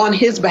crimes on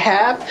his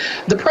behalf.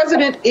 The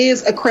president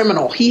is a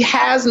criminal. He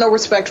has no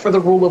respect for the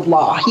rule of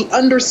law. He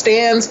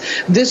understands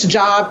this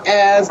job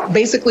as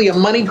basically a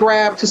money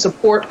grab to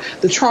support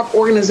the Trump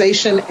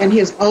organization and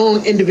his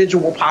own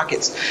individual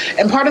pockets.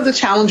 And part of the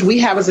challenge we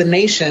have as a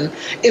nation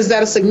is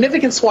that a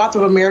significant swath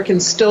of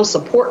Americans still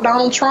support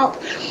Donald Trump.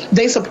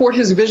 They support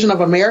his vision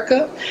of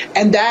America,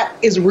 and that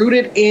is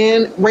rooted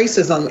in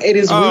racism. It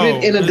is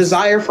rooted in a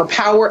desire for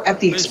power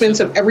at the expense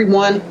of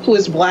everyone who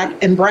is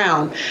black and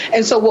brown.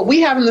 And so what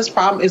we have in this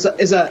problem is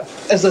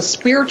a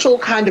spiritual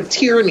kind of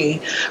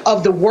tyranny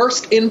of the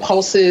worst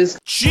impulses.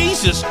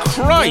 Jesus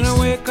Christ! When I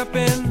wake up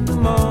in the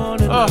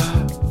morning,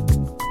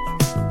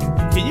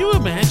 can you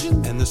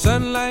imagine? And the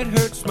sunlight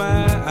hurts my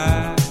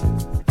eyes.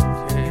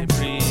 Okay,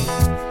 breathe.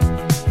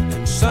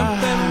 And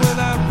something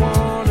without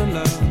warning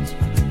love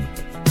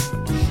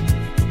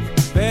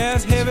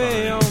bears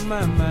heavy on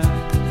my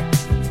mind.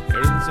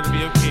 Everything's gonna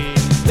be okay.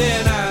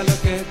 Then I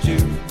look at you,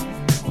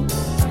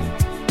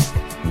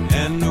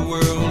 and the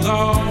world's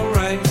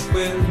alright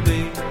with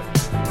me.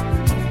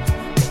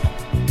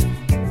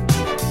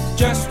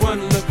 Just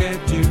one look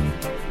at you,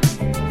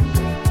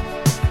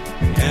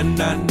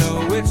 and I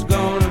know it's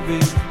gonna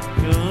be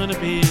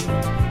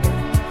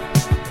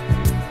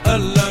a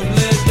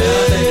lovely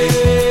day.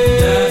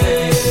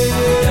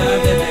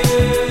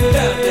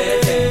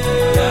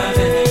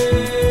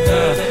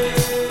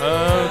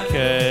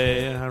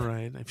 Okay, all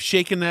right. I've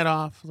shaken that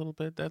off a little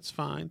bit. That's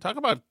fine. Talk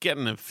about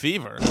getting a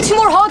fever. 2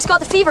 more hogs got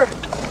the fever.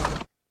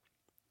 What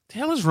the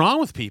hell is wrong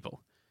with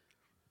people?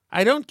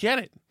 I don't get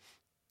it.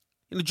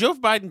 Joe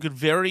Biden could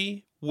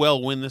very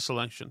well win this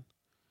election.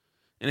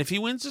 And if he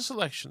wins this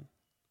election,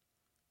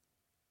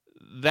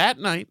 that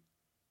night,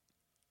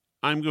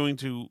 I'm going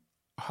to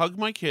hug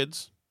my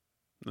kids.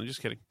 No, just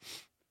kidding.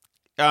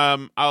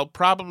 I'll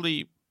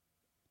probably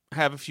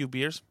have a few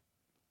beers.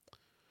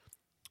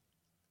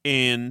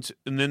 And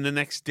then the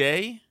next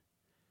day,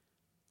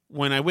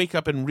 when I wake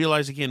up and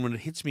realize again, when it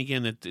hits me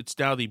again, that it's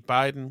now the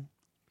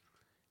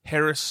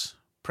Biden-Harris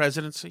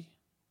presidency,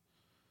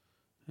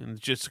 in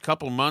just a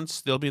couple months,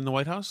 they'll be in the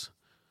White House.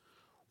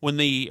 When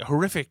the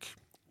horrific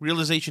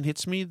realization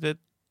hits me that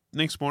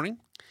next morning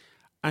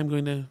I'm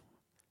going to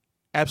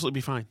absolutely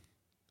be fine.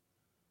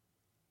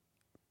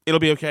 It'll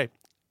be okay.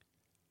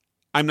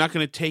 I'm not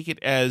going to take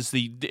it as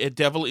the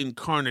devil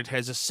incarnate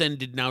has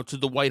ascended now to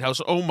the White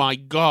House. Oh, my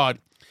God.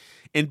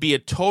 And be a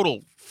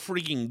total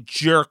freaking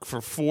jerk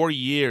for 4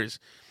 years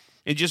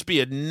and just be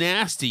a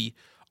nasty,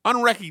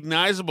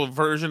 unrecognizable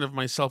version of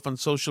myself on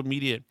social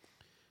media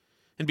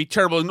and be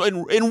terrible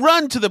and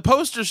run to the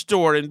poster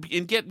store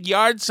and get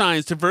yard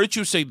signs to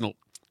virtue signal.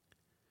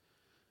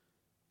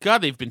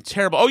 God, they've been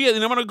terrible. Oh, yeah,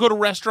 and I'm going to go to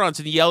restaurants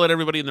and yell at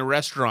everybody in the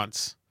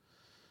restaurants.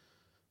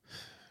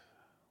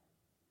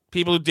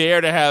 People who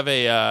dare to have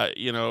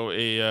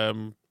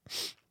an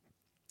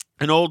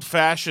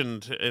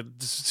old-fashioned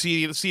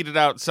seated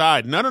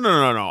outside. No.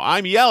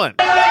 I'm yelling.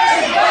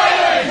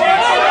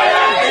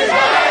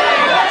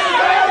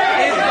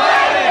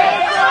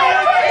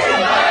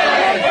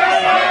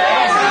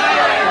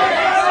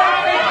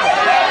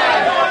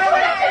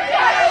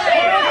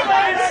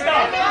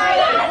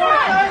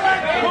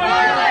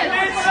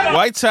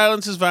 White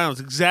silence is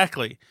violence.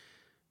 Exactly.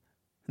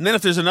 And then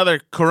if there's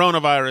another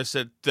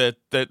coronavirus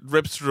that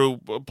rips through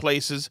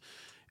places,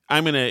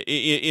 I'm going to,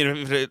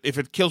 if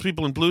it kills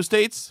people in blue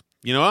states,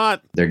 you know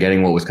what? They're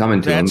getting what was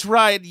coming to them. That's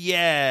right,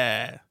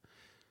 yeah.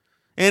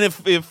 And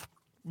if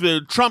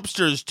the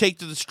Trumpsters take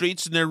to the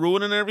streets and they're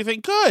ruining everything,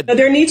 good.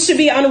 There needs to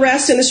be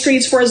unrest in the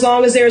streets for as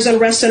long as there's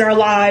unrest in our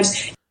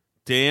lives.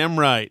 Damn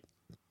right.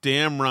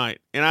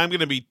 And I'm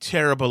going to be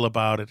terrible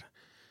about it.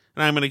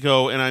 And I'm going to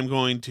go and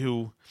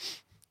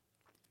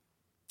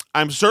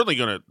I'm certainly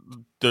going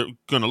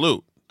to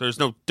loot. There's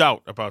no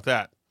doubt about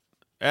that.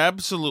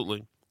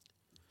 Absolutely.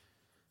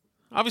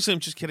 Obviously,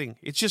 I'm just kidding.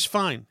 It's just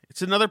fine.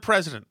 It's another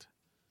president.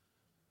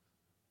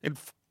 And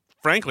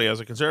frankly, as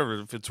a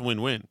conservative, it's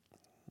win-win.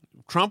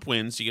 Trump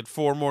wins, you get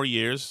 4 more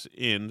years,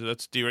 and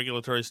that's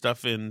deregulatory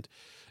stuff, and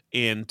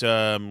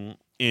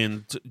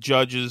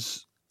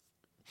judges,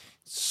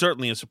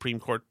 certainly a Supreme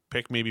Court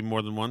pick, maybe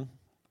more than one.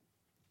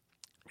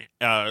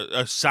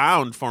 A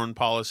sound foreign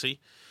policy.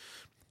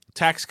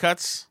 Tax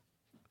cuts.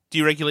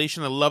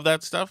 Deregulation, I love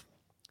that stuff.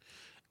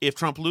 If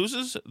Trump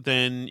loses,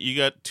 then you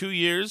got 2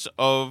 years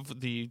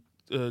of the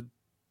look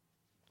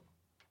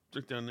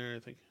down there, I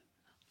think.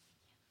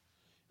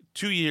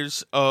 2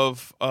 years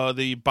of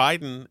the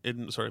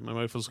Biden. Sorry, my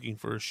wife was looking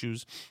for her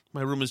shoes.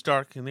 My room is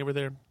dark, and they were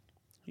there.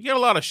 You get a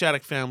lot of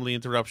Shattuck family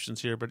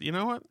interruptions here, but you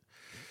know what?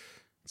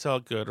 It's all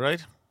good,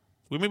 right?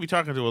 We may be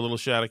talking to a little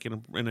Shattuck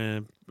in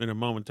a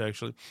moment,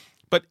 actually,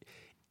 but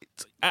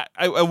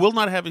I will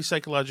not have a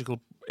psychotic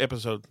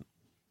episode,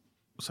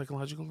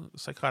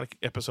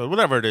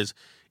 whatever it is,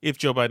 if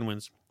Joe Biden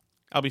wins.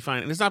 I'll be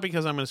fine. And it's not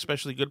because I'm an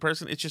especially good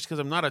person. It's just because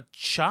I'm not a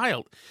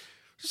child.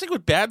 Just like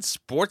with bad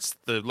sports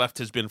the left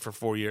has been for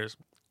 4 years.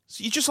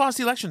 So you just lost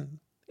the election.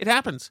 It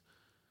happens.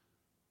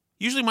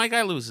 Usually my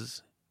guy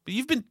loses. But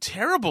you've been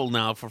terrible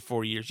now for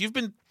 4 years. You've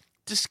been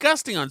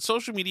disgusting on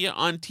social media,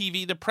 on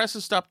TV. The press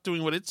has stopped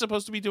doing what it's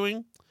supposed to be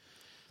doing.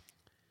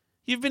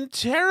 You've been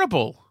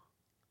terrible.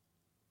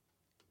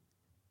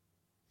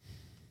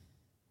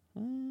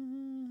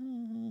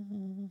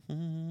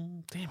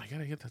 Damn, I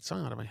gotta get that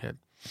song out of my head.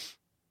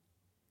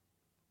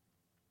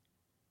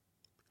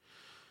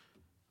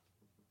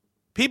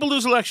 People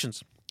lose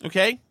elections,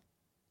 okay?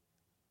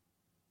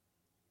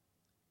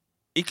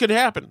 It could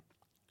happen.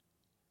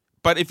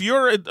 But if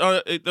you're on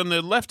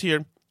the left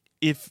here,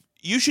 if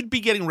you should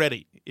be getting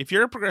ready. If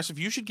you're a progressive,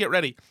 you should get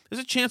ready.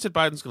 There's a chance that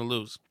Biden's going to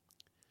lose.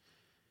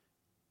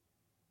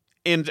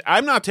 And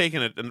I'm not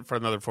taking it for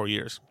another 4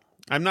 years.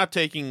 I'm not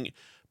taking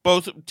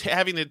both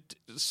having to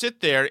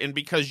sit there and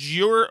because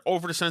you're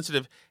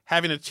oversensitive,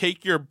 having to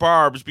take your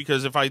barbs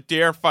because if I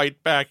dare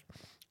fight back,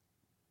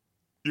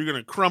 you're going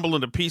to crumble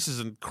into pieces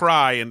and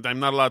cry, and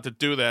I'm not allowed to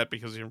do that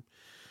because you're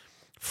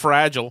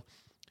fragile.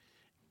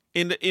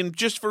 And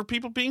just for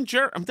people being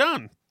jerk, I'm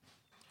done.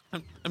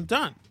 I'm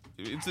done.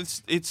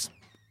 It's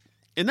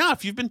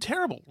enough. You've been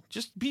terrible.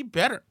 Just be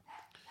better.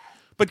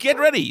 But get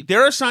ready.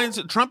 There are signs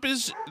that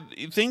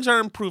things are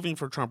improving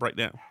for Trump right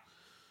now.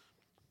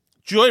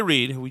 Joy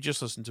Reid, who we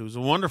just listened to, is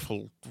a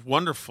wonderful,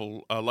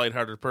 wonderful,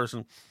 lighthearted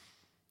person.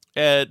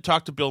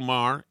 Talked to Bill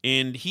Maher,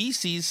 and he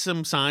sees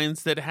some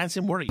signs that has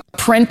him worried.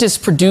 Apprentice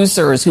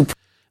producers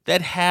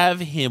that have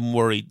him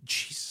worried.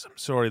 Jeez, I'm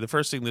sorry. The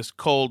first thing this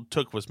cold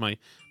took was my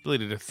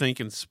ability to think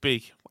and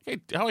speak.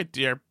 How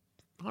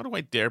do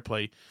I dare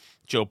play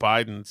Joe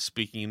Biden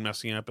speaking and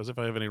messing up as if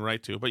I have any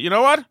right to? But you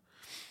know what?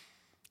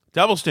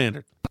 Double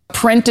standard.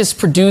 Apprentice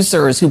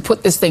producers who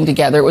put this thing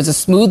together. It was a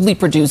smoothly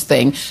produced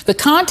thing. The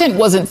content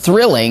wasn't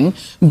thrilling,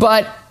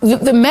 but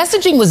the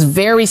messaging was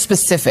very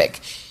specific.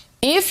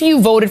 If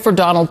you voted for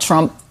Donald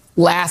Trump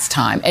last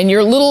time and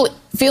you're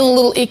feeling a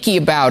little icky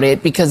about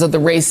it because of the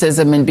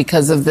racism and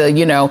because of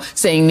the,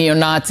 saying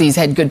neo-Nazis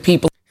had good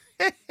people.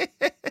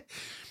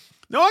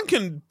 No one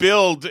can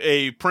build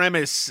a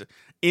premise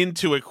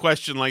into a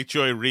question like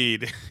Joy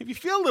Reid. If you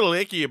feel a little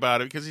icky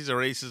about it because he's a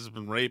racist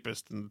and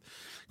rapist and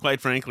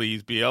quite frankly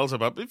he's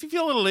Beelzebub, if you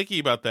feel a little icky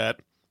about that,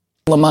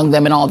 among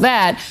them and all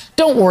that,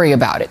 don't worry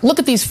about it. Look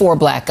at these 4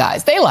 black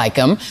guys. They like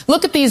him.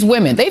 Look at these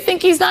women. They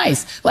think he's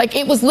nice. Like,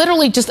 it was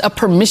literally just a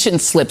permission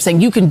slip saying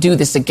you can do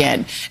this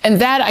again.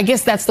 And that, I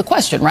guess that's the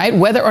question, right?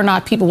 Whether or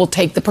not people will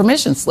take the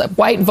permission slip.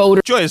 White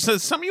voters. Joy, is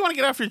this something you want to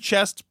get off your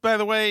chest, by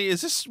the way? Is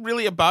this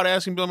really about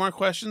asking Bill Maher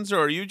questions, or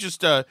are you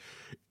just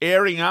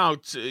airing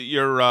out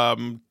your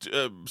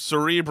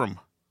cerebrum?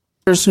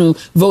 Who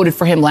voted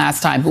for him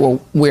last time who are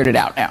weirded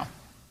out now?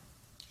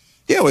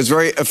 Yeah, it was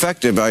very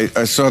effective. I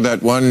saw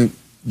that one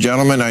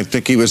gentleman, I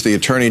think he was the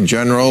Attorney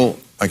General.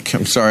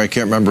 I'm sorry, I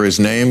can't remember his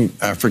name,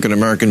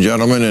 African-American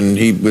gentleman, and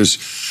he was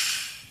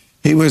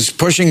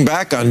pushing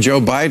back on Joe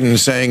Biden,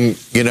 saying,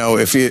 you know,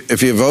 if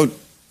you vote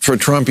for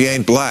Trump, you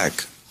ain't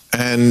black.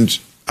 And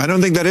I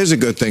don't think that is a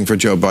good thing for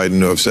Joe Biden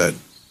to have said.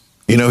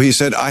 You know, he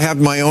said, I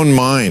have my own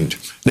mind.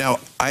 Now,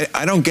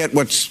 I don't get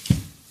what's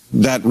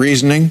that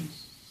reasoning,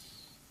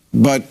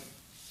 but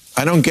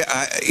I don't get,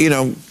 you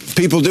know,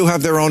 people do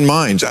have their own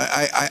minds.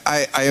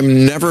 I have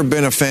never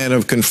been a fan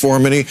of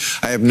conformity.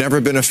 I have never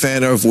been a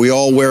fan of we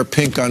all wear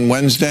pink on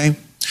Wednesday.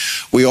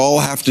 We all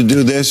have to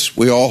do this.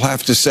 We all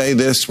have to say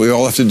this. We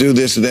all have to do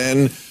this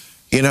then.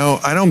 You know,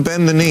 I don't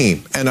bend the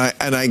knee. And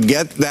I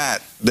get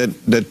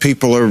that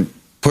people are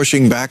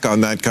pushing back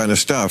on that kind of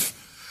stuff.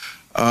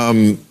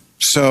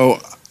 So,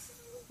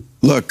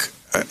 look,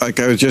 like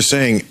I was just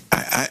saying,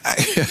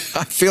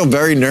 I feel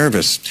very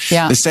nervous.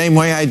 Yeah. The same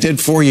way I did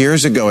 4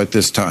 years ago at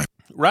this time.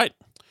 Right.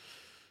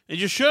 And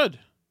you should.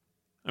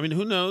 I mean,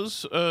 who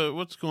knows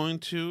what's going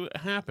to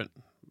happen?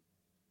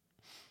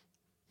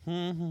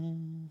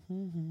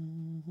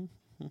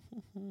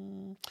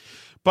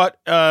 But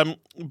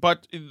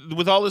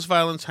with all this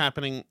violence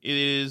happening, it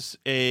is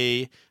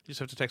I just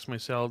have to text my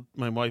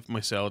wife. I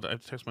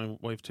have to text my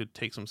wife to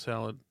take some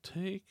salad.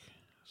 Take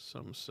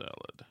some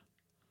salad.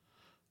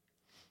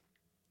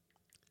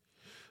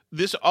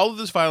 All of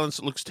this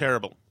violence looks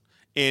terrible,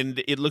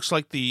 and it looks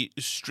like the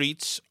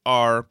streets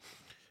are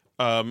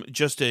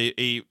just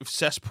a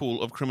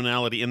cesspool of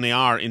criminality, and they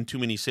are in too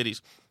many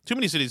cities. Too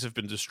many cities have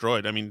been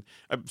destroyed. I mean,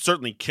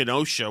 certainly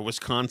Kenosha,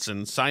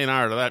 Wisconsin,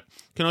 sayonara to that.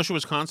 Kenosha,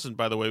 Wisconsin,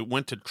 by the way,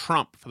 went to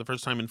Trump for the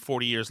first time in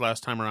 40 years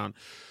last time around.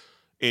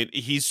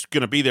 He's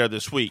going to be there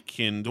this week,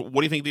 and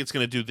what do you think it's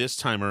going to do this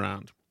time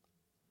around?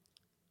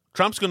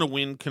 Trump's going to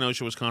win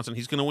Kenosha, Wisconsin.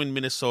 He's going to win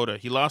Minnesota.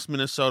 He lost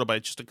Minnesota by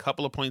just a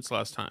couple of points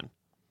last time.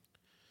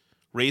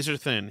 Razor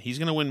thin. He's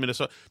going to win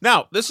Minnesota.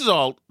 Now, this is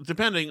all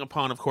depending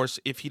upon, of course,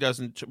 if he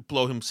doesn't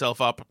blow himself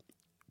up,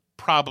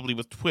 probably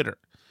with Twitter.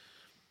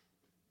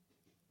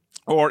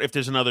 Or if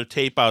there's another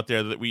tape out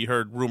there that we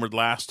heard rumored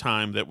last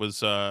time that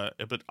was a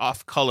bit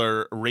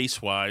off-color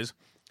race-wise,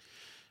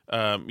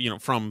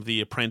 from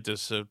The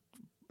Apprentice.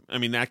 I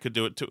mean, that could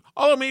do it too.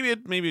 Although maybe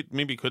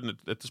it couldn't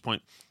at this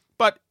point.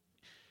 But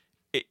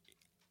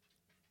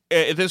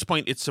at this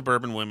point, it's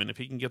suburban women. If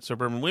he can get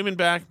suburban women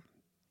back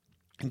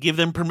and give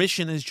them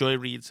permission, as Joy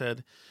Reid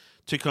said,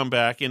 to come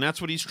back, and that's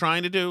what he's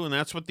trying to do, and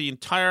that's what the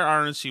entire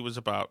RNC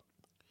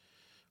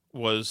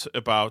was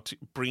about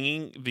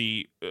bringing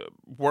the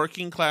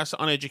working class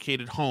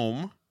uneducated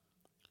home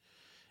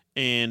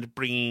and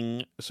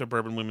bringing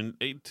suburban women,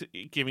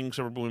 giving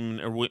suburban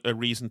women a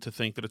reason to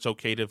think that it's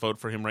okay to vote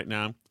for him right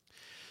now.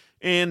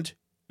 And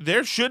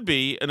there should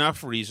be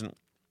enough reason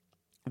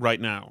right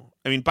now.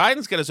 I mean,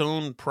 Biden's got his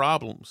own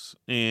problems.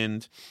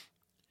 And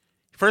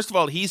first of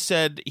all, he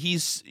said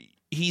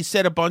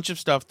a bunch of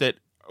stuff that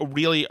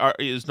really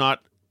is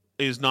not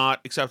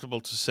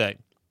acceptable to say.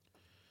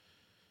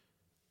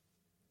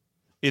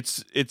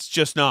 It's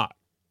just not.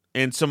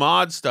 And some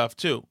odd stuff,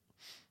 too.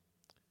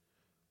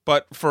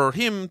 But for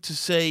him to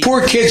say...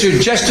 Poor kids are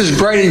just as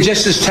bright and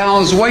just as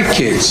talented as white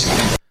kids.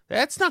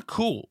 That's not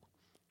cool.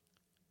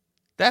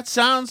 That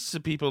sounds to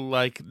people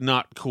like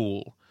not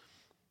cool.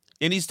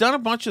 And he's done a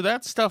bunch of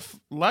that stuff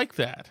like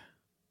that.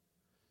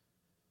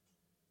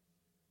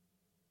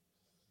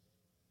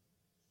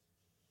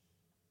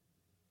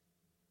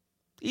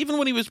 Even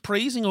when he was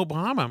praising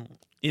Obama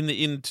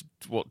in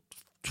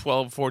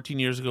 12, 14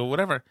 years ago,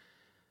 whatever.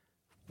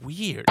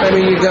 Weird. I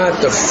mean, you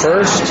got the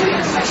first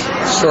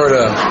sort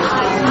of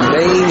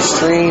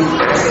mainstream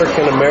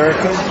African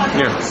American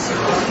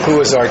who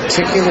was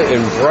articulate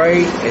and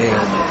bright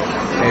and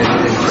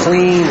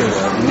clean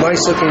and a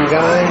nice looking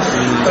guy.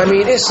 I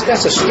mean,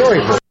 that's a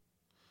storybook.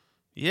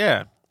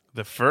 Yeah,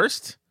 the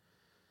first.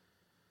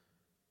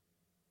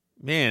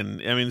 Man,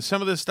 I mean,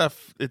 some of this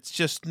stuff, it's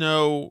just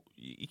you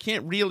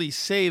can't really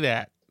say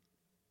that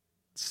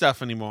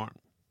stuff anymore.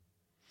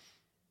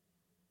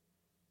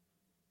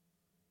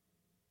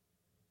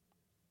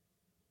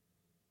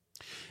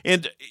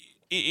 And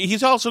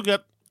he's also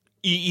got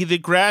the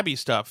grabby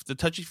stuff, the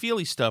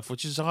touchy-feely stuff,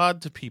 which is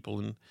odd to people.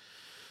 And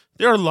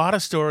there are a lot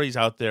of stories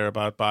out there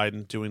about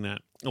Biden doing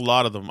that. A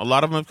lot of them. A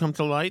lot of them have come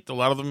to light. A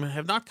lot of them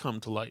have not come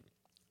to light.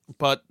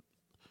 But,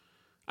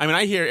 I mean,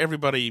 I hear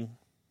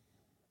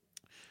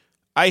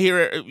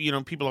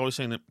people always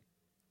saying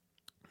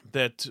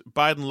that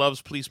Biden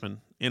loves policemen.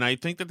 And I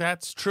think that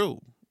that's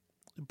true.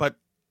 But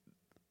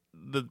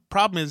the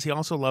problem is he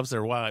also loves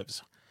their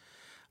wives.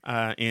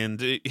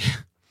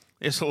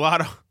 There's a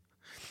lot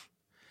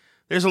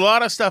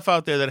of stuff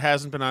out there that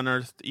hasn't been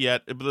unearthed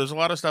yet, but there's a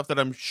lot of stuff that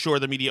I'm sure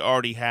the media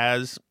already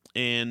has,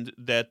 and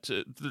that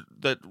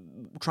that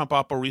Trump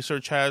Oppo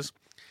research has.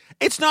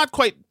 It's not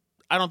quite,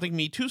 I don't think,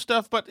 Me Too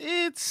stuff, but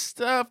it's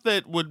stuff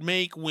that would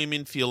make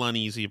women feel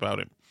uneasy about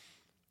him.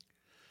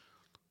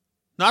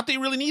 Not that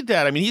you really need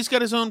that. I mean, he's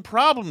got his own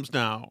problems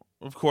now,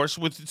 of course,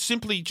 with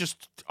simply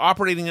just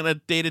operating on a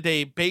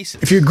day-to-day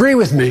basis. If you agree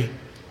with me,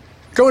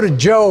 go to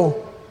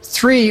Joe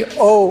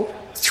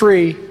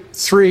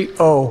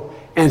 30330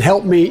 and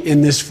help me in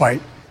this fight.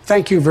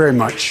 Thank you very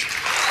much.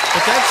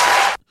 But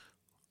that's,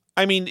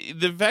 I mean,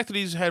 the fact that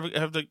he's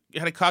had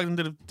a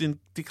cognitive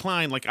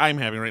decline like I'm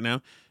having right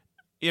now,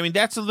 I mean,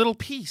 that's a little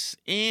piece.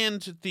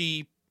 And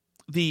the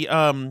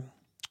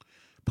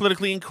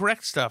politically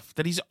incorrect stuff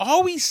that he's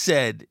always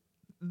said,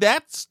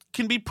 that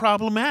can be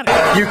problematic.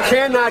 You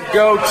cannot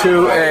go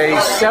to a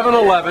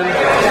 7-Eleven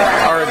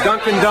or a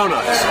Dunkin'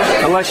 Donuts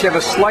unless you have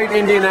a slight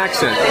Indian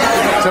accent.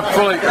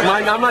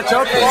 I'm not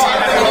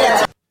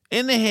joking.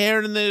 In the hair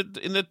and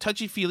in the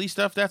touchy-feely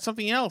stuff, that's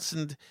something else.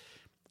 And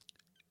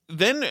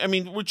then, I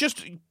mean, we're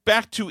just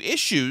back to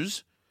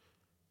issues.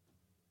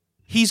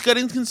 He's got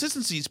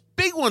inconsistencies,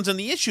 big ones on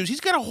the issues.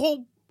 He's got a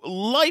whole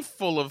life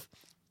full of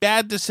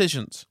bad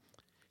decisions.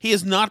 He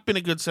has not been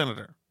a good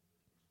senator.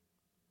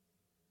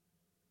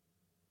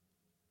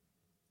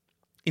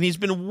 And he's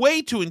been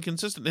way too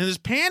inconsistent. And his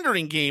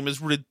pandering game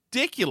is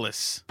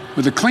ridiculous.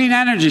 With a clean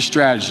energy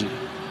strategy,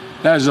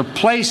 that is a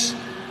place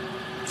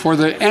for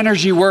the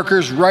energy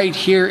workers right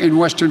here in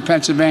Western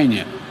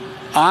Pennsylvania.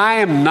 I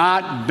am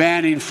not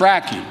banning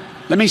fracking.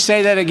 Let me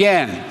say that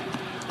again.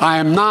 I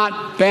am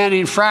not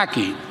banning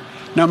fracking,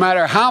 no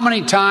matter how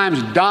many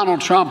times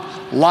Donald Trump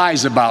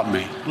lies about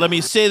me. Let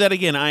me say that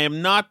again. I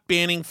am not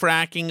banning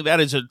fracking.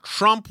 That is a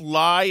Trump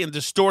lie and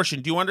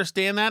distortion. Do you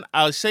understand that?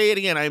 I'll say it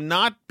again. I am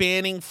not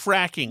banning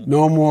fracking.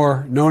 No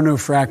new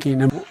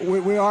fracking.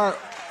 We are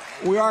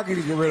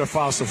going to get rid of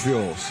fossil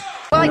fuels.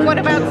 Well, like, what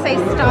about, say,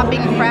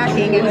 stopping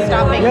fracking and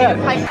stopping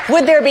new pipe?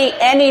 Would there be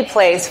any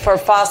place for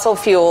fossil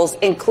fuels,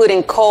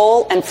 including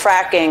coal and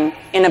fracking,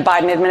 in a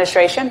Biden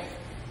administration?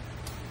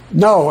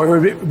 No,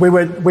 we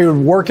would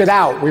work it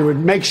out. We would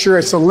make sure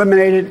it's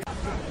eliminated.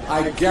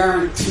 I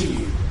guarantee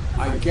you,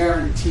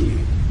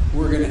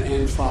 we're going to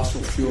end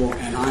fossil fuel,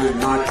 and I am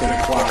not going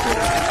to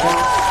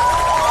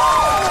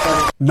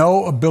cooperate.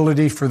 No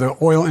ability for the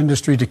oil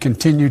industry to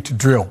continue to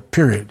drill,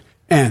 period.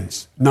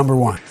 Ends. Number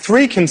one.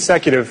 3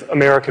 consecutive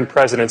American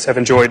presidents have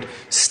enjoyed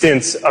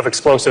stints of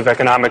explosive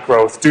economic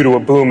growth due to a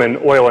boom in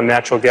oil and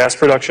natural gas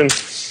production.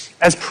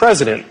 As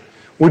president,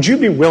 would you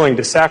be willing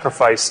to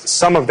sacrifice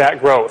some of that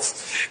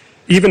growth,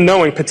 even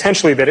knowing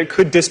potentially that it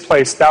could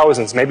displace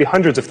thousands, maybe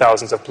hundreds of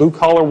thousands of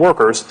blue-collar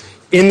workers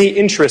in the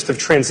interest of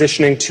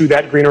transitioning to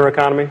that greener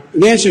economy?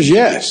 The answer is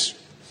yes.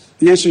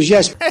 No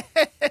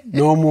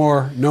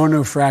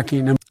new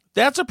fracking.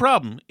 That's a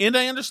problem. And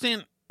I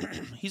understand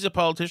he's a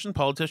politician.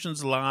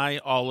 Politicians lie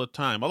all the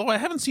time. Although I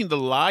haven't seen the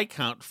lie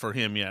count for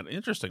him yet.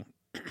 Interesting.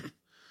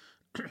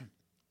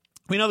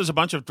 We know there's a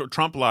bunch of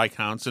Trump lie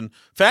counts and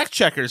fact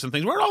checkers and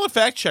things. Where are all the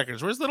fact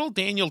checkers? Where's little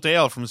Daniel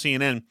Dale from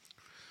CNN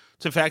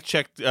to fact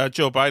check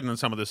Joe Biden on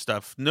some of this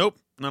stuff? Nope,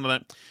 none of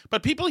that.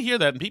 But people hear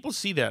that and people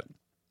see that.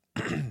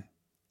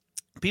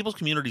 People's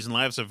communities and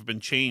lives have been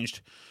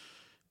changed.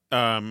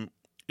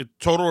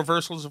 Total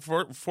reversals of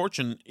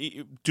fortune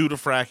due to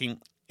fracking.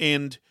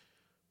 And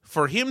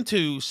for him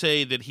to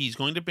say that he's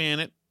going to ban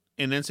it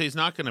and then say he's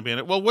not going to ban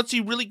it, well, what's he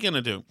really going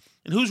to do?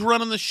 And who's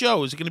running the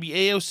show? Is it going to be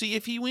AOC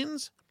if he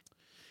wins?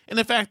 And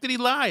the fact that he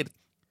lied.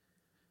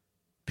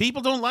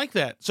 People don't like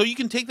that. So you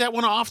can take that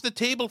one off the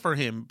table for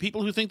him.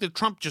 People who think that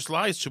Trump just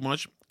lies too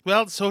much,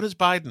 well, so does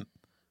Biden.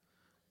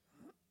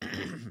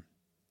 And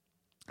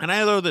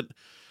I know that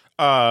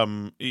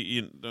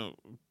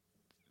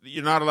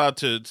you're not allowed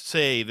to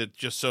say that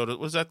just so. What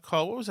was that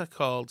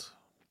called?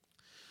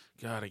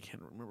 God, I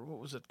can't remember. What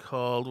was it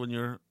called when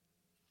you're,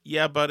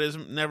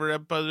 budism, never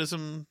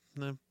budism,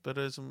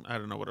 budism. I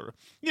don't know, whatever.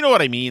 You know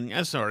what I mean.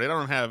 I'm sorry. I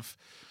don't have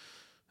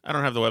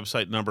the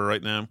website number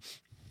right now.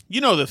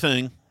 You know the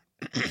thing.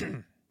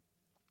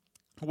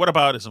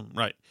 Whataboutism,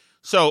 right.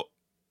 So,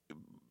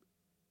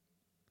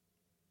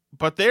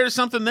 but there's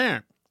something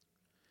there.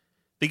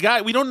 The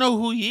guy, we don't know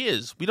who he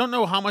is. We don't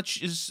know how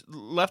much is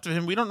left of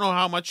him. We don't know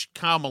how much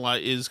Kamala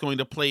is going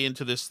to play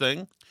into this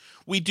thing.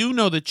 We do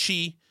know that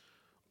she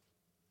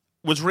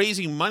was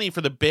raising money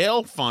for the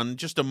bail fund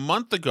just a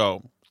month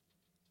ago,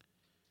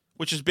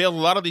 which has bailed a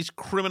lot of these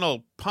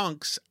criminal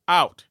punks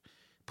out,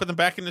 put them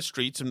back in the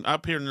streets. And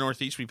up here in the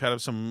Northeast, we've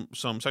had some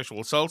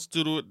sexual assaults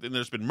due to it, and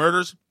there's been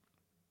murders.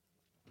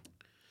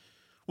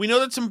 We know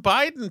that some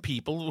Biden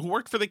people who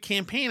worked for the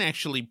campaign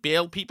actually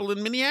bailed people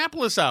in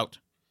Minneapolis out.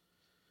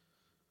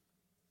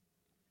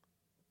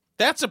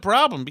 That's a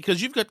problem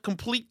because you've got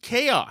complete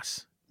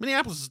chaos.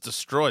 Minneapolis is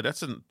destroyed.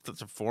 That's a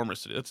former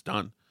city. That's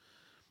done.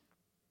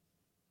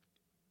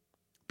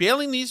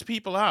 Bailing these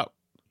people out.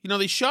 You know,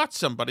 they shot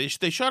somebody.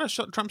 They shot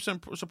a Trump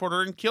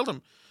supporter and killed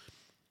him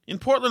in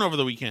Portland over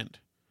the weekend.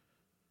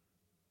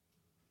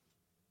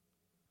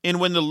 And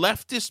when the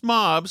leftist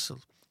mobs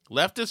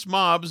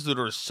that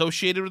are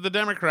associated with the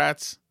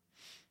Democrats,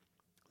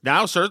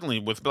 now certainly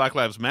with Black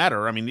Lives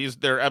Matter, I mean,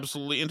 they're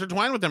absolutely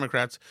intertwined with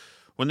Democrats.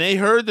 When they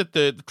heard that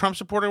the Trump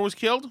supporter was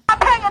killed, I'm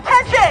paying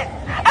attention.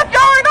 If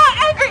y'all are not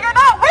angry, you're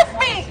not with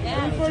me.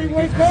 Everybody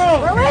wake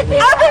up.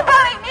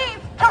 Everybody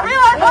needs to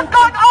realize what's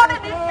going on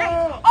in these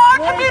streets.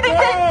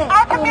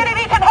 Our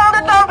community can hold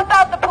its own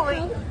without the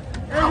police.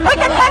 We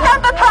can take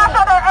out the trash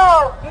on our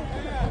own.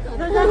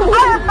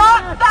 I am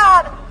not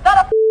sad that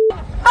a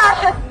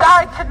fascist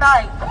died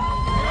tonight.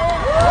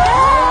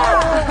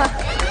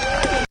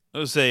 it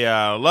was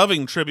a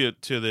loving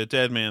tribute to the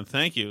dead man.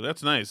 Thank you.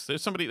 That's nice.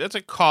 There's somebody, that's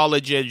a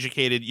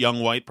college-educated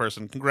young white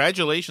person.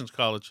 Congratulations,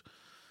 college.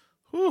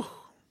 Whew.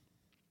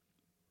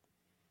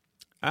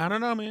 I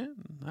don't know, man.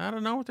 I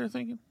don't know what they're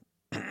thinking.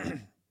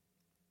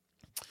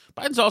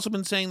 Biden's also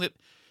been saying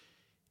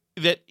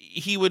that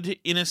he would,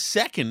 in a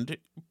second,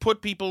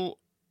 put people,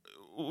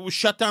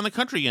 shut down the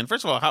country again.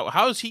 First of all,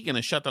 how is he going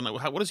to shut down?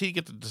 What does he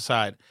get to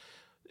decide?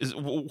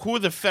 Who are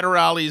the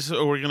federales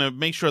who are going to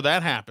make sure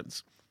that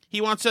happens?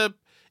 He wants a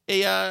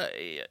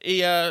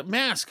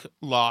mask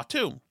law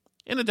too.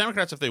 And the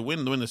Democrats, if they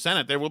win the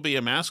Senate, there will be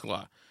a mask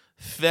law.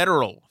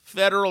 Federal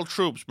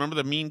troops. Remember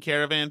the mean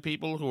caravan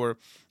people who were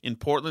in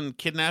Portland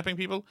kidnapping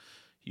people?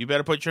 You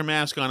better put your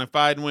mask on if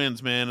Biden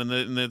wins, man, and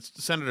the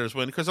senators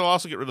win, because they'll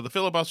also get rid of the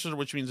filibuster,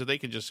 which means that they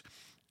can just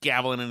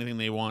gavel in anything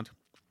they want.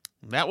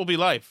 That will be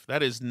life.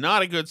 That is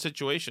not a good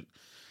situation.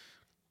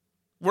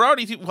 We're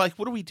already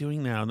what are we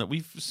doing now? That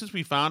since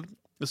we found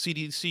the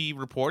CDC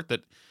report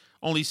that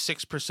only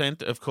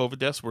 6% of COVID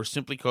deaths were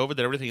simply COVID,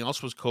 that everything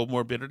else was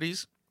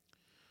comorbidities.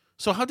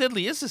 So how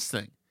deadly is this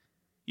thing?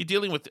 You're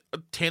dealing with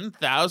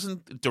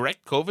 10,000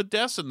 direct COVID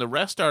deaths, and the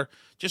rest are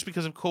just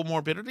because of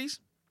comorbidities?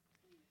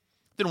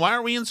 Then why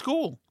aren't we in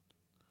school?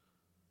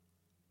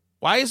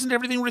 Why isn't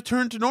everything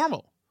returned to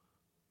normal?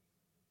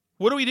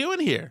 What are we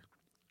doing here?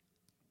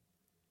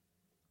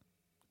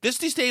 This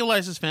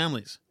destabilizes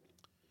families.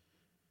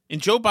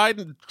 And Joe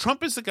Biden,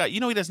 Trump is the guy, he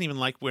doesn't even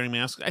like wearing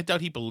masks. I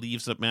doubt he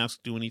believes that masks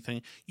do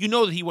anything. You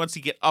know that he wants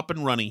to get up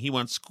and running. He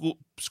wants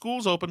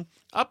schools open,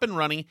 up and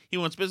running. He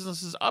wants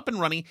businesses up and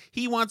running.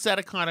 He wants that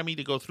economy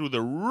to go through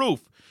the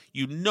roof.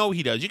 You know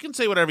he does. You can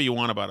say whatever you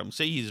want about him.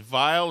 Say he's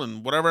vile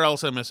and whatever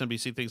else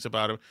MSNBC thinks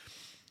about him.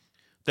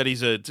 That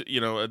he's a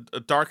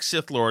dark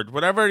Sith Lord,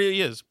 whatever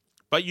he is.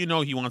 But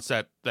he wants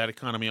that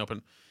economy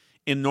open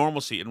in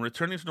normalcy. And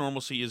returning to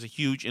normalcy is a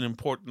huge and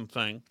important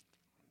thing.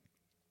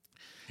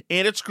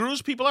 And it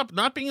screws people up.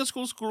 Not being in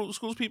school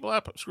screws people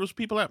up.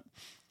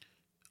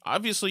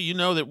 Obviously, you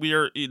know that we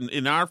are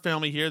in our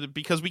family here that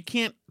because we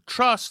can't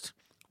trust,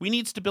 we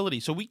need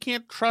stability. So we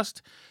can't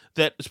trust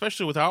that,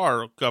 especially with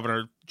our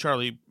governor,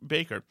 Charlie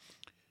Baker,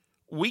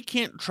 we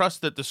can't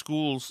trust that the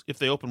schools, if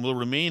they open, will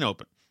remain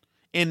open.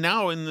 And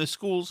now in the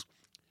schools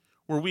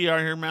where we are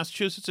here in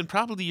Massachusetts, and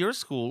probably your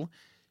school,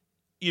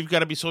 you've got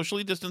to be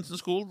socially distanced in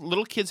school.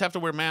 Little kids have to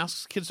wear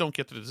masks. Kids don't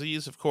get the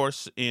disease, of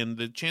course, and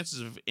the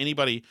chances of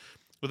anybody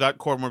without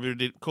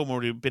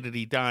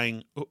comorbidity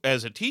dying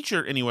as a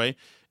teacher anyway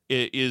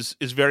is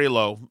very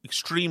low,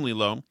 extremely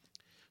low.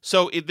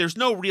 So there's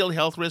no real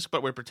health risk,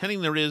 but we're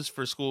pretending there is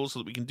for schools so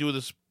that we can do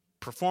this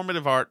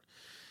performative art.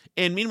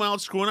 And meanwhile,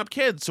 it's screwing up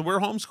kids. So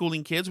we're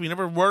homeschooling kids. We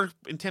never were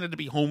intended to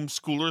be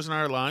homeschoolers in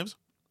our lives.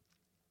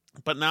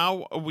 But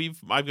now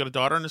I've got a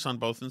daughter and a son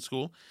both in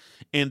school,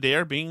 and they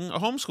are being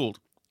homeschooled.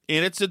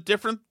 And it's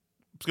going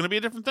to be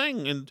a different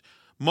thing. And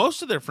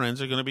most of their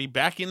friends are going to be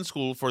back in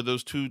school for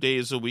those 2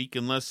 days a week,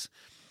 unless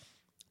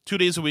 2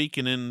 days a week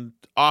and then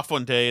off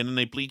one day, and then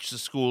they bleach the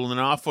school and then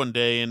off one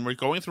day, and we're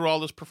going through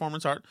all this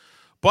performance art.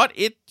 But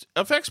it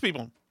affects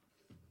people.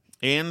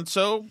 And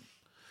so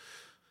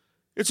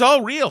it's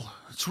all real.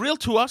 It's real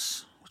to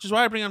us, which is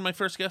why I bring on my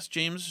first guest,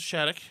 James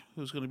Shattuck,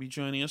 who's going to be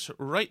joining us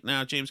right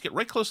now. James, get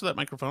right close to that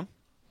microphone.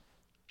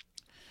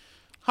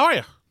 How are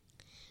you?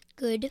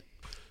 Good.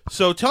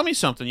 So tell me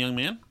something, young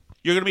man.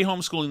 You're going to be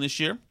homeschooling this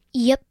year?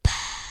 Yep.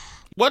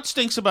 What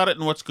stinks about it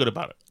and what's good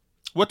about it?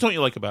 What don't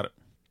you like about it?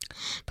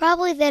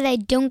 Probably that I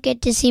don't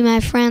get to see my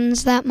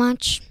friends that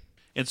much.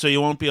 And so you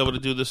won't be able to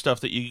do the stuff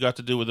that you got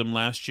to do with them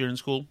last year in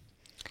school?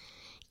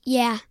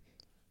 Yeah.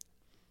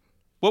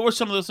 What were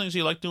some of those things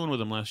you liked doing with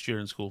them last year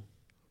in school?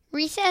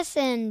 Recess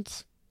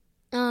and,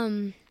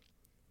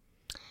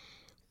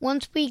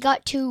 once we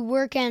got to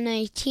work on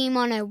a team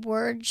on a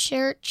word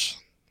search,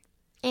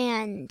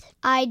 and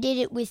I did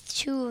it with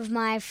two of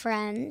my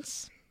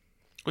friends.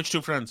 Which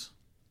two friends?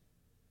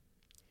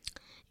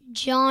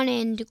 John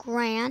and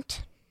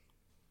Grant.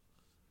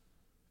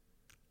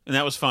 And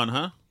that was fun,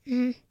 huh?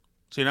 Mm-hmm.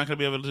 So you're not going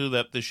to be able to do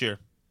that this year?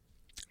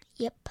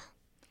 Yep.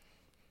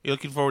 You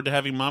looking forward to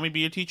having Mommy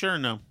be a teacher or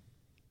no?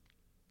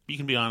 You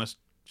can be honest.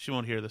 She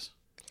won't hear this.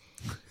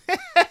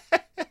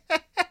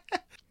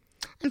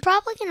 I'm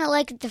probably going to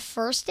like it the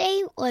first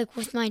day, like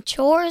with my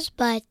chores,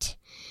 but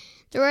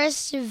the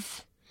rest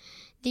of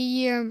the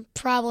year,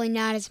 probably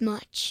not as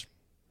much.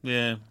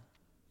 Yeah.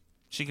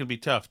 She can be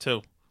tough,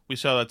 too. We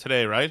saw that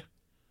today, right?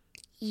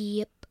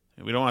 Yep.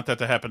 We don't want that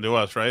to happen to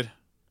us, right?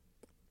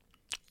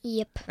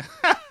 Yep.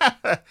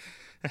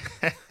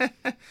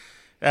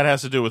 That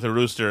has to do with a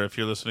rooster if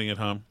you're listening at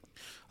home.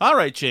 All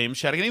right, James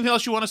Shattuck. Anything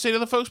else you want to say to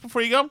the folks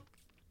before you go?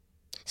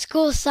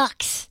 School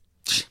sucks.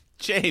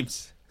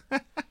 James.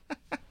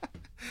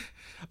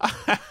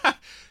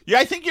 Yeah,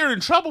 I think you're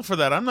in trouble for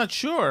that. I'm not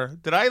sure.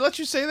 Did I let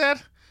you say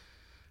that?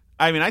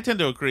 I mean, I tend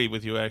to agree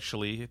with you,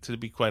 actually, to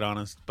be quite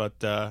honest.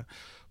 But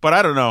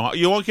I don't know.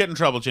 You won't get in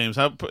trouble, James.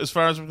 As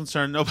far as I'm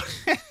concerned, nobody.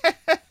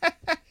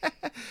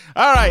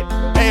 All right.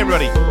 Hey,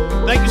 everybody.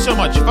 Thank you so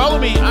much. Follow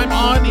me. I'm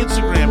on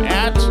Instagram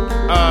at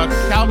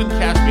Calvin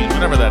Caspian,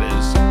 whatever that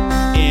is.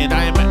 And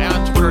I am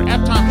on Twitter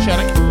at Tom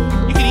Shattuck.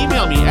 You can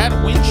email me at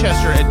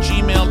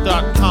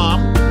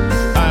winchester@gmail.com.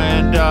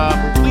 And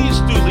please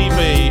do leave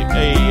a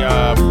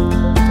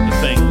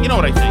thing. You know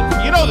what I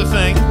think. You know the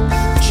thing.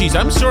 Jeez,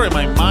 I'm sorry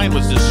my mind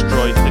was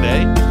destroyed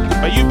today.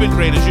 But you've been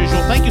great as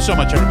usual. Thank you so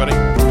much, everybody.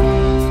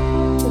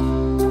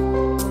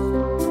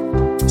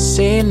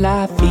 C'est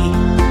la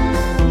vie.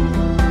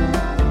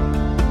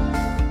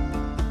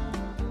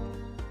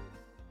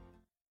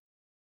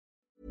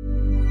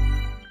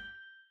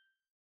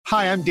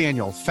 Hi, I'm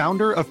Daniel,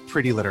 founder of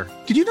Pretty Litter.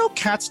 Did you know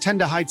cats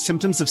tend to hide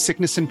symptoms of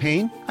sickness and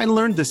pain? I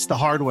learned this the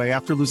hard way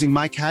after losing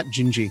my cat,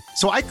 Gingy.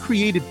 So I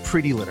created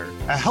Pretty Litter,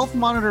 a health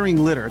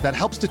monitoring litter that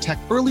helps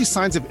detect early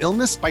signs of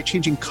illness by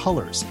changing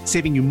colors,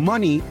 saving you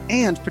money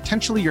and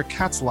potentially your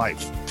cat's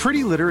life.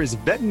 Pretty Litter is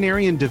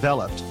veterinarian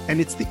developed, and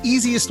it's the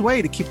easiest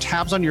way to keep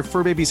tabs on your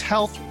fur baby's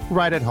health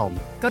right at home.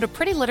 Go to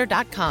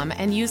prettylitter.com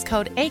and use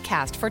code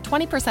ACAST for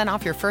 20%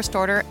 off your first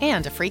order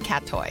and a free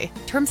cat toy.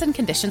 Terms and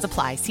conditions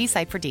apply. See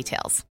site for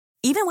details.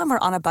 Even when we're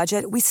on a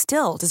budget, we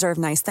still deserve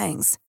nice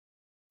things.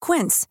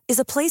 Quince is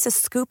a place to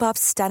scoop up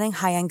stunning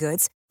high-end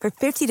goods for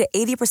 50 to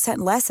 80%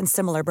 less than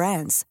similar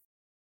brands.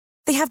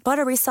 They have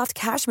buttery soft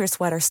cashmere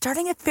sweaters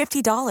starting at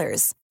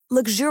 $50,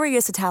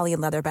 luxurious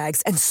Italian leather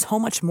bags, and so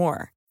much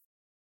more.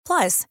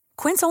 Plus,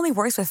 Quince only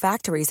works with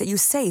factories that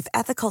use safe,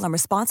 ethical, and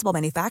responsible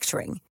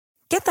manufacturing.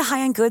 Get the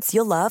high-end goods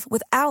you'll love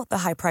without the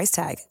high price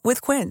tag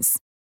with Quince.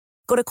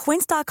 Go to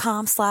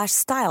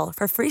quince.com/style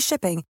for free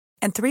shipping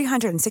and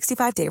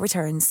 365-day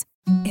returns.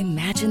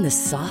 Imagine the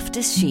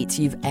softest sheets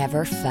you've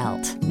ever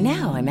felt.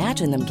 Now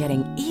imagine them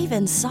getting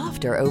even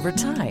softer over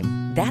time.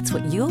 That's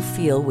what you'll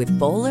feel with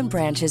Boll &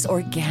 Branch's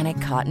organic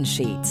cotton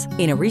sheets.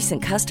 In a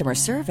recent customer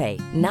survey,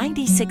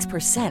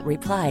 96%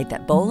 replied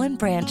that Boll &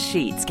 Branch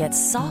sheets get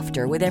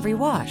softer with every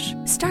wash.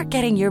 Start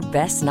getting your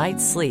best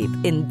night's sleep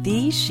in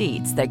these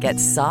sheets that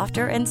get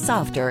softer and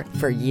softer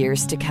for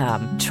years to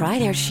come. Try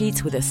their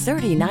sheets with a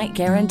 30-night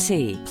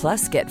guarantee.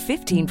 Plus, get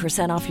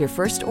 15% off your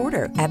first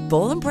order at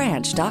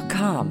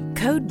bollandbranch.com.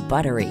 Code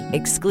BUTTERY.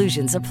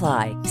 Exclusions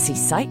apply. See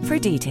site for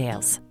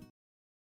details.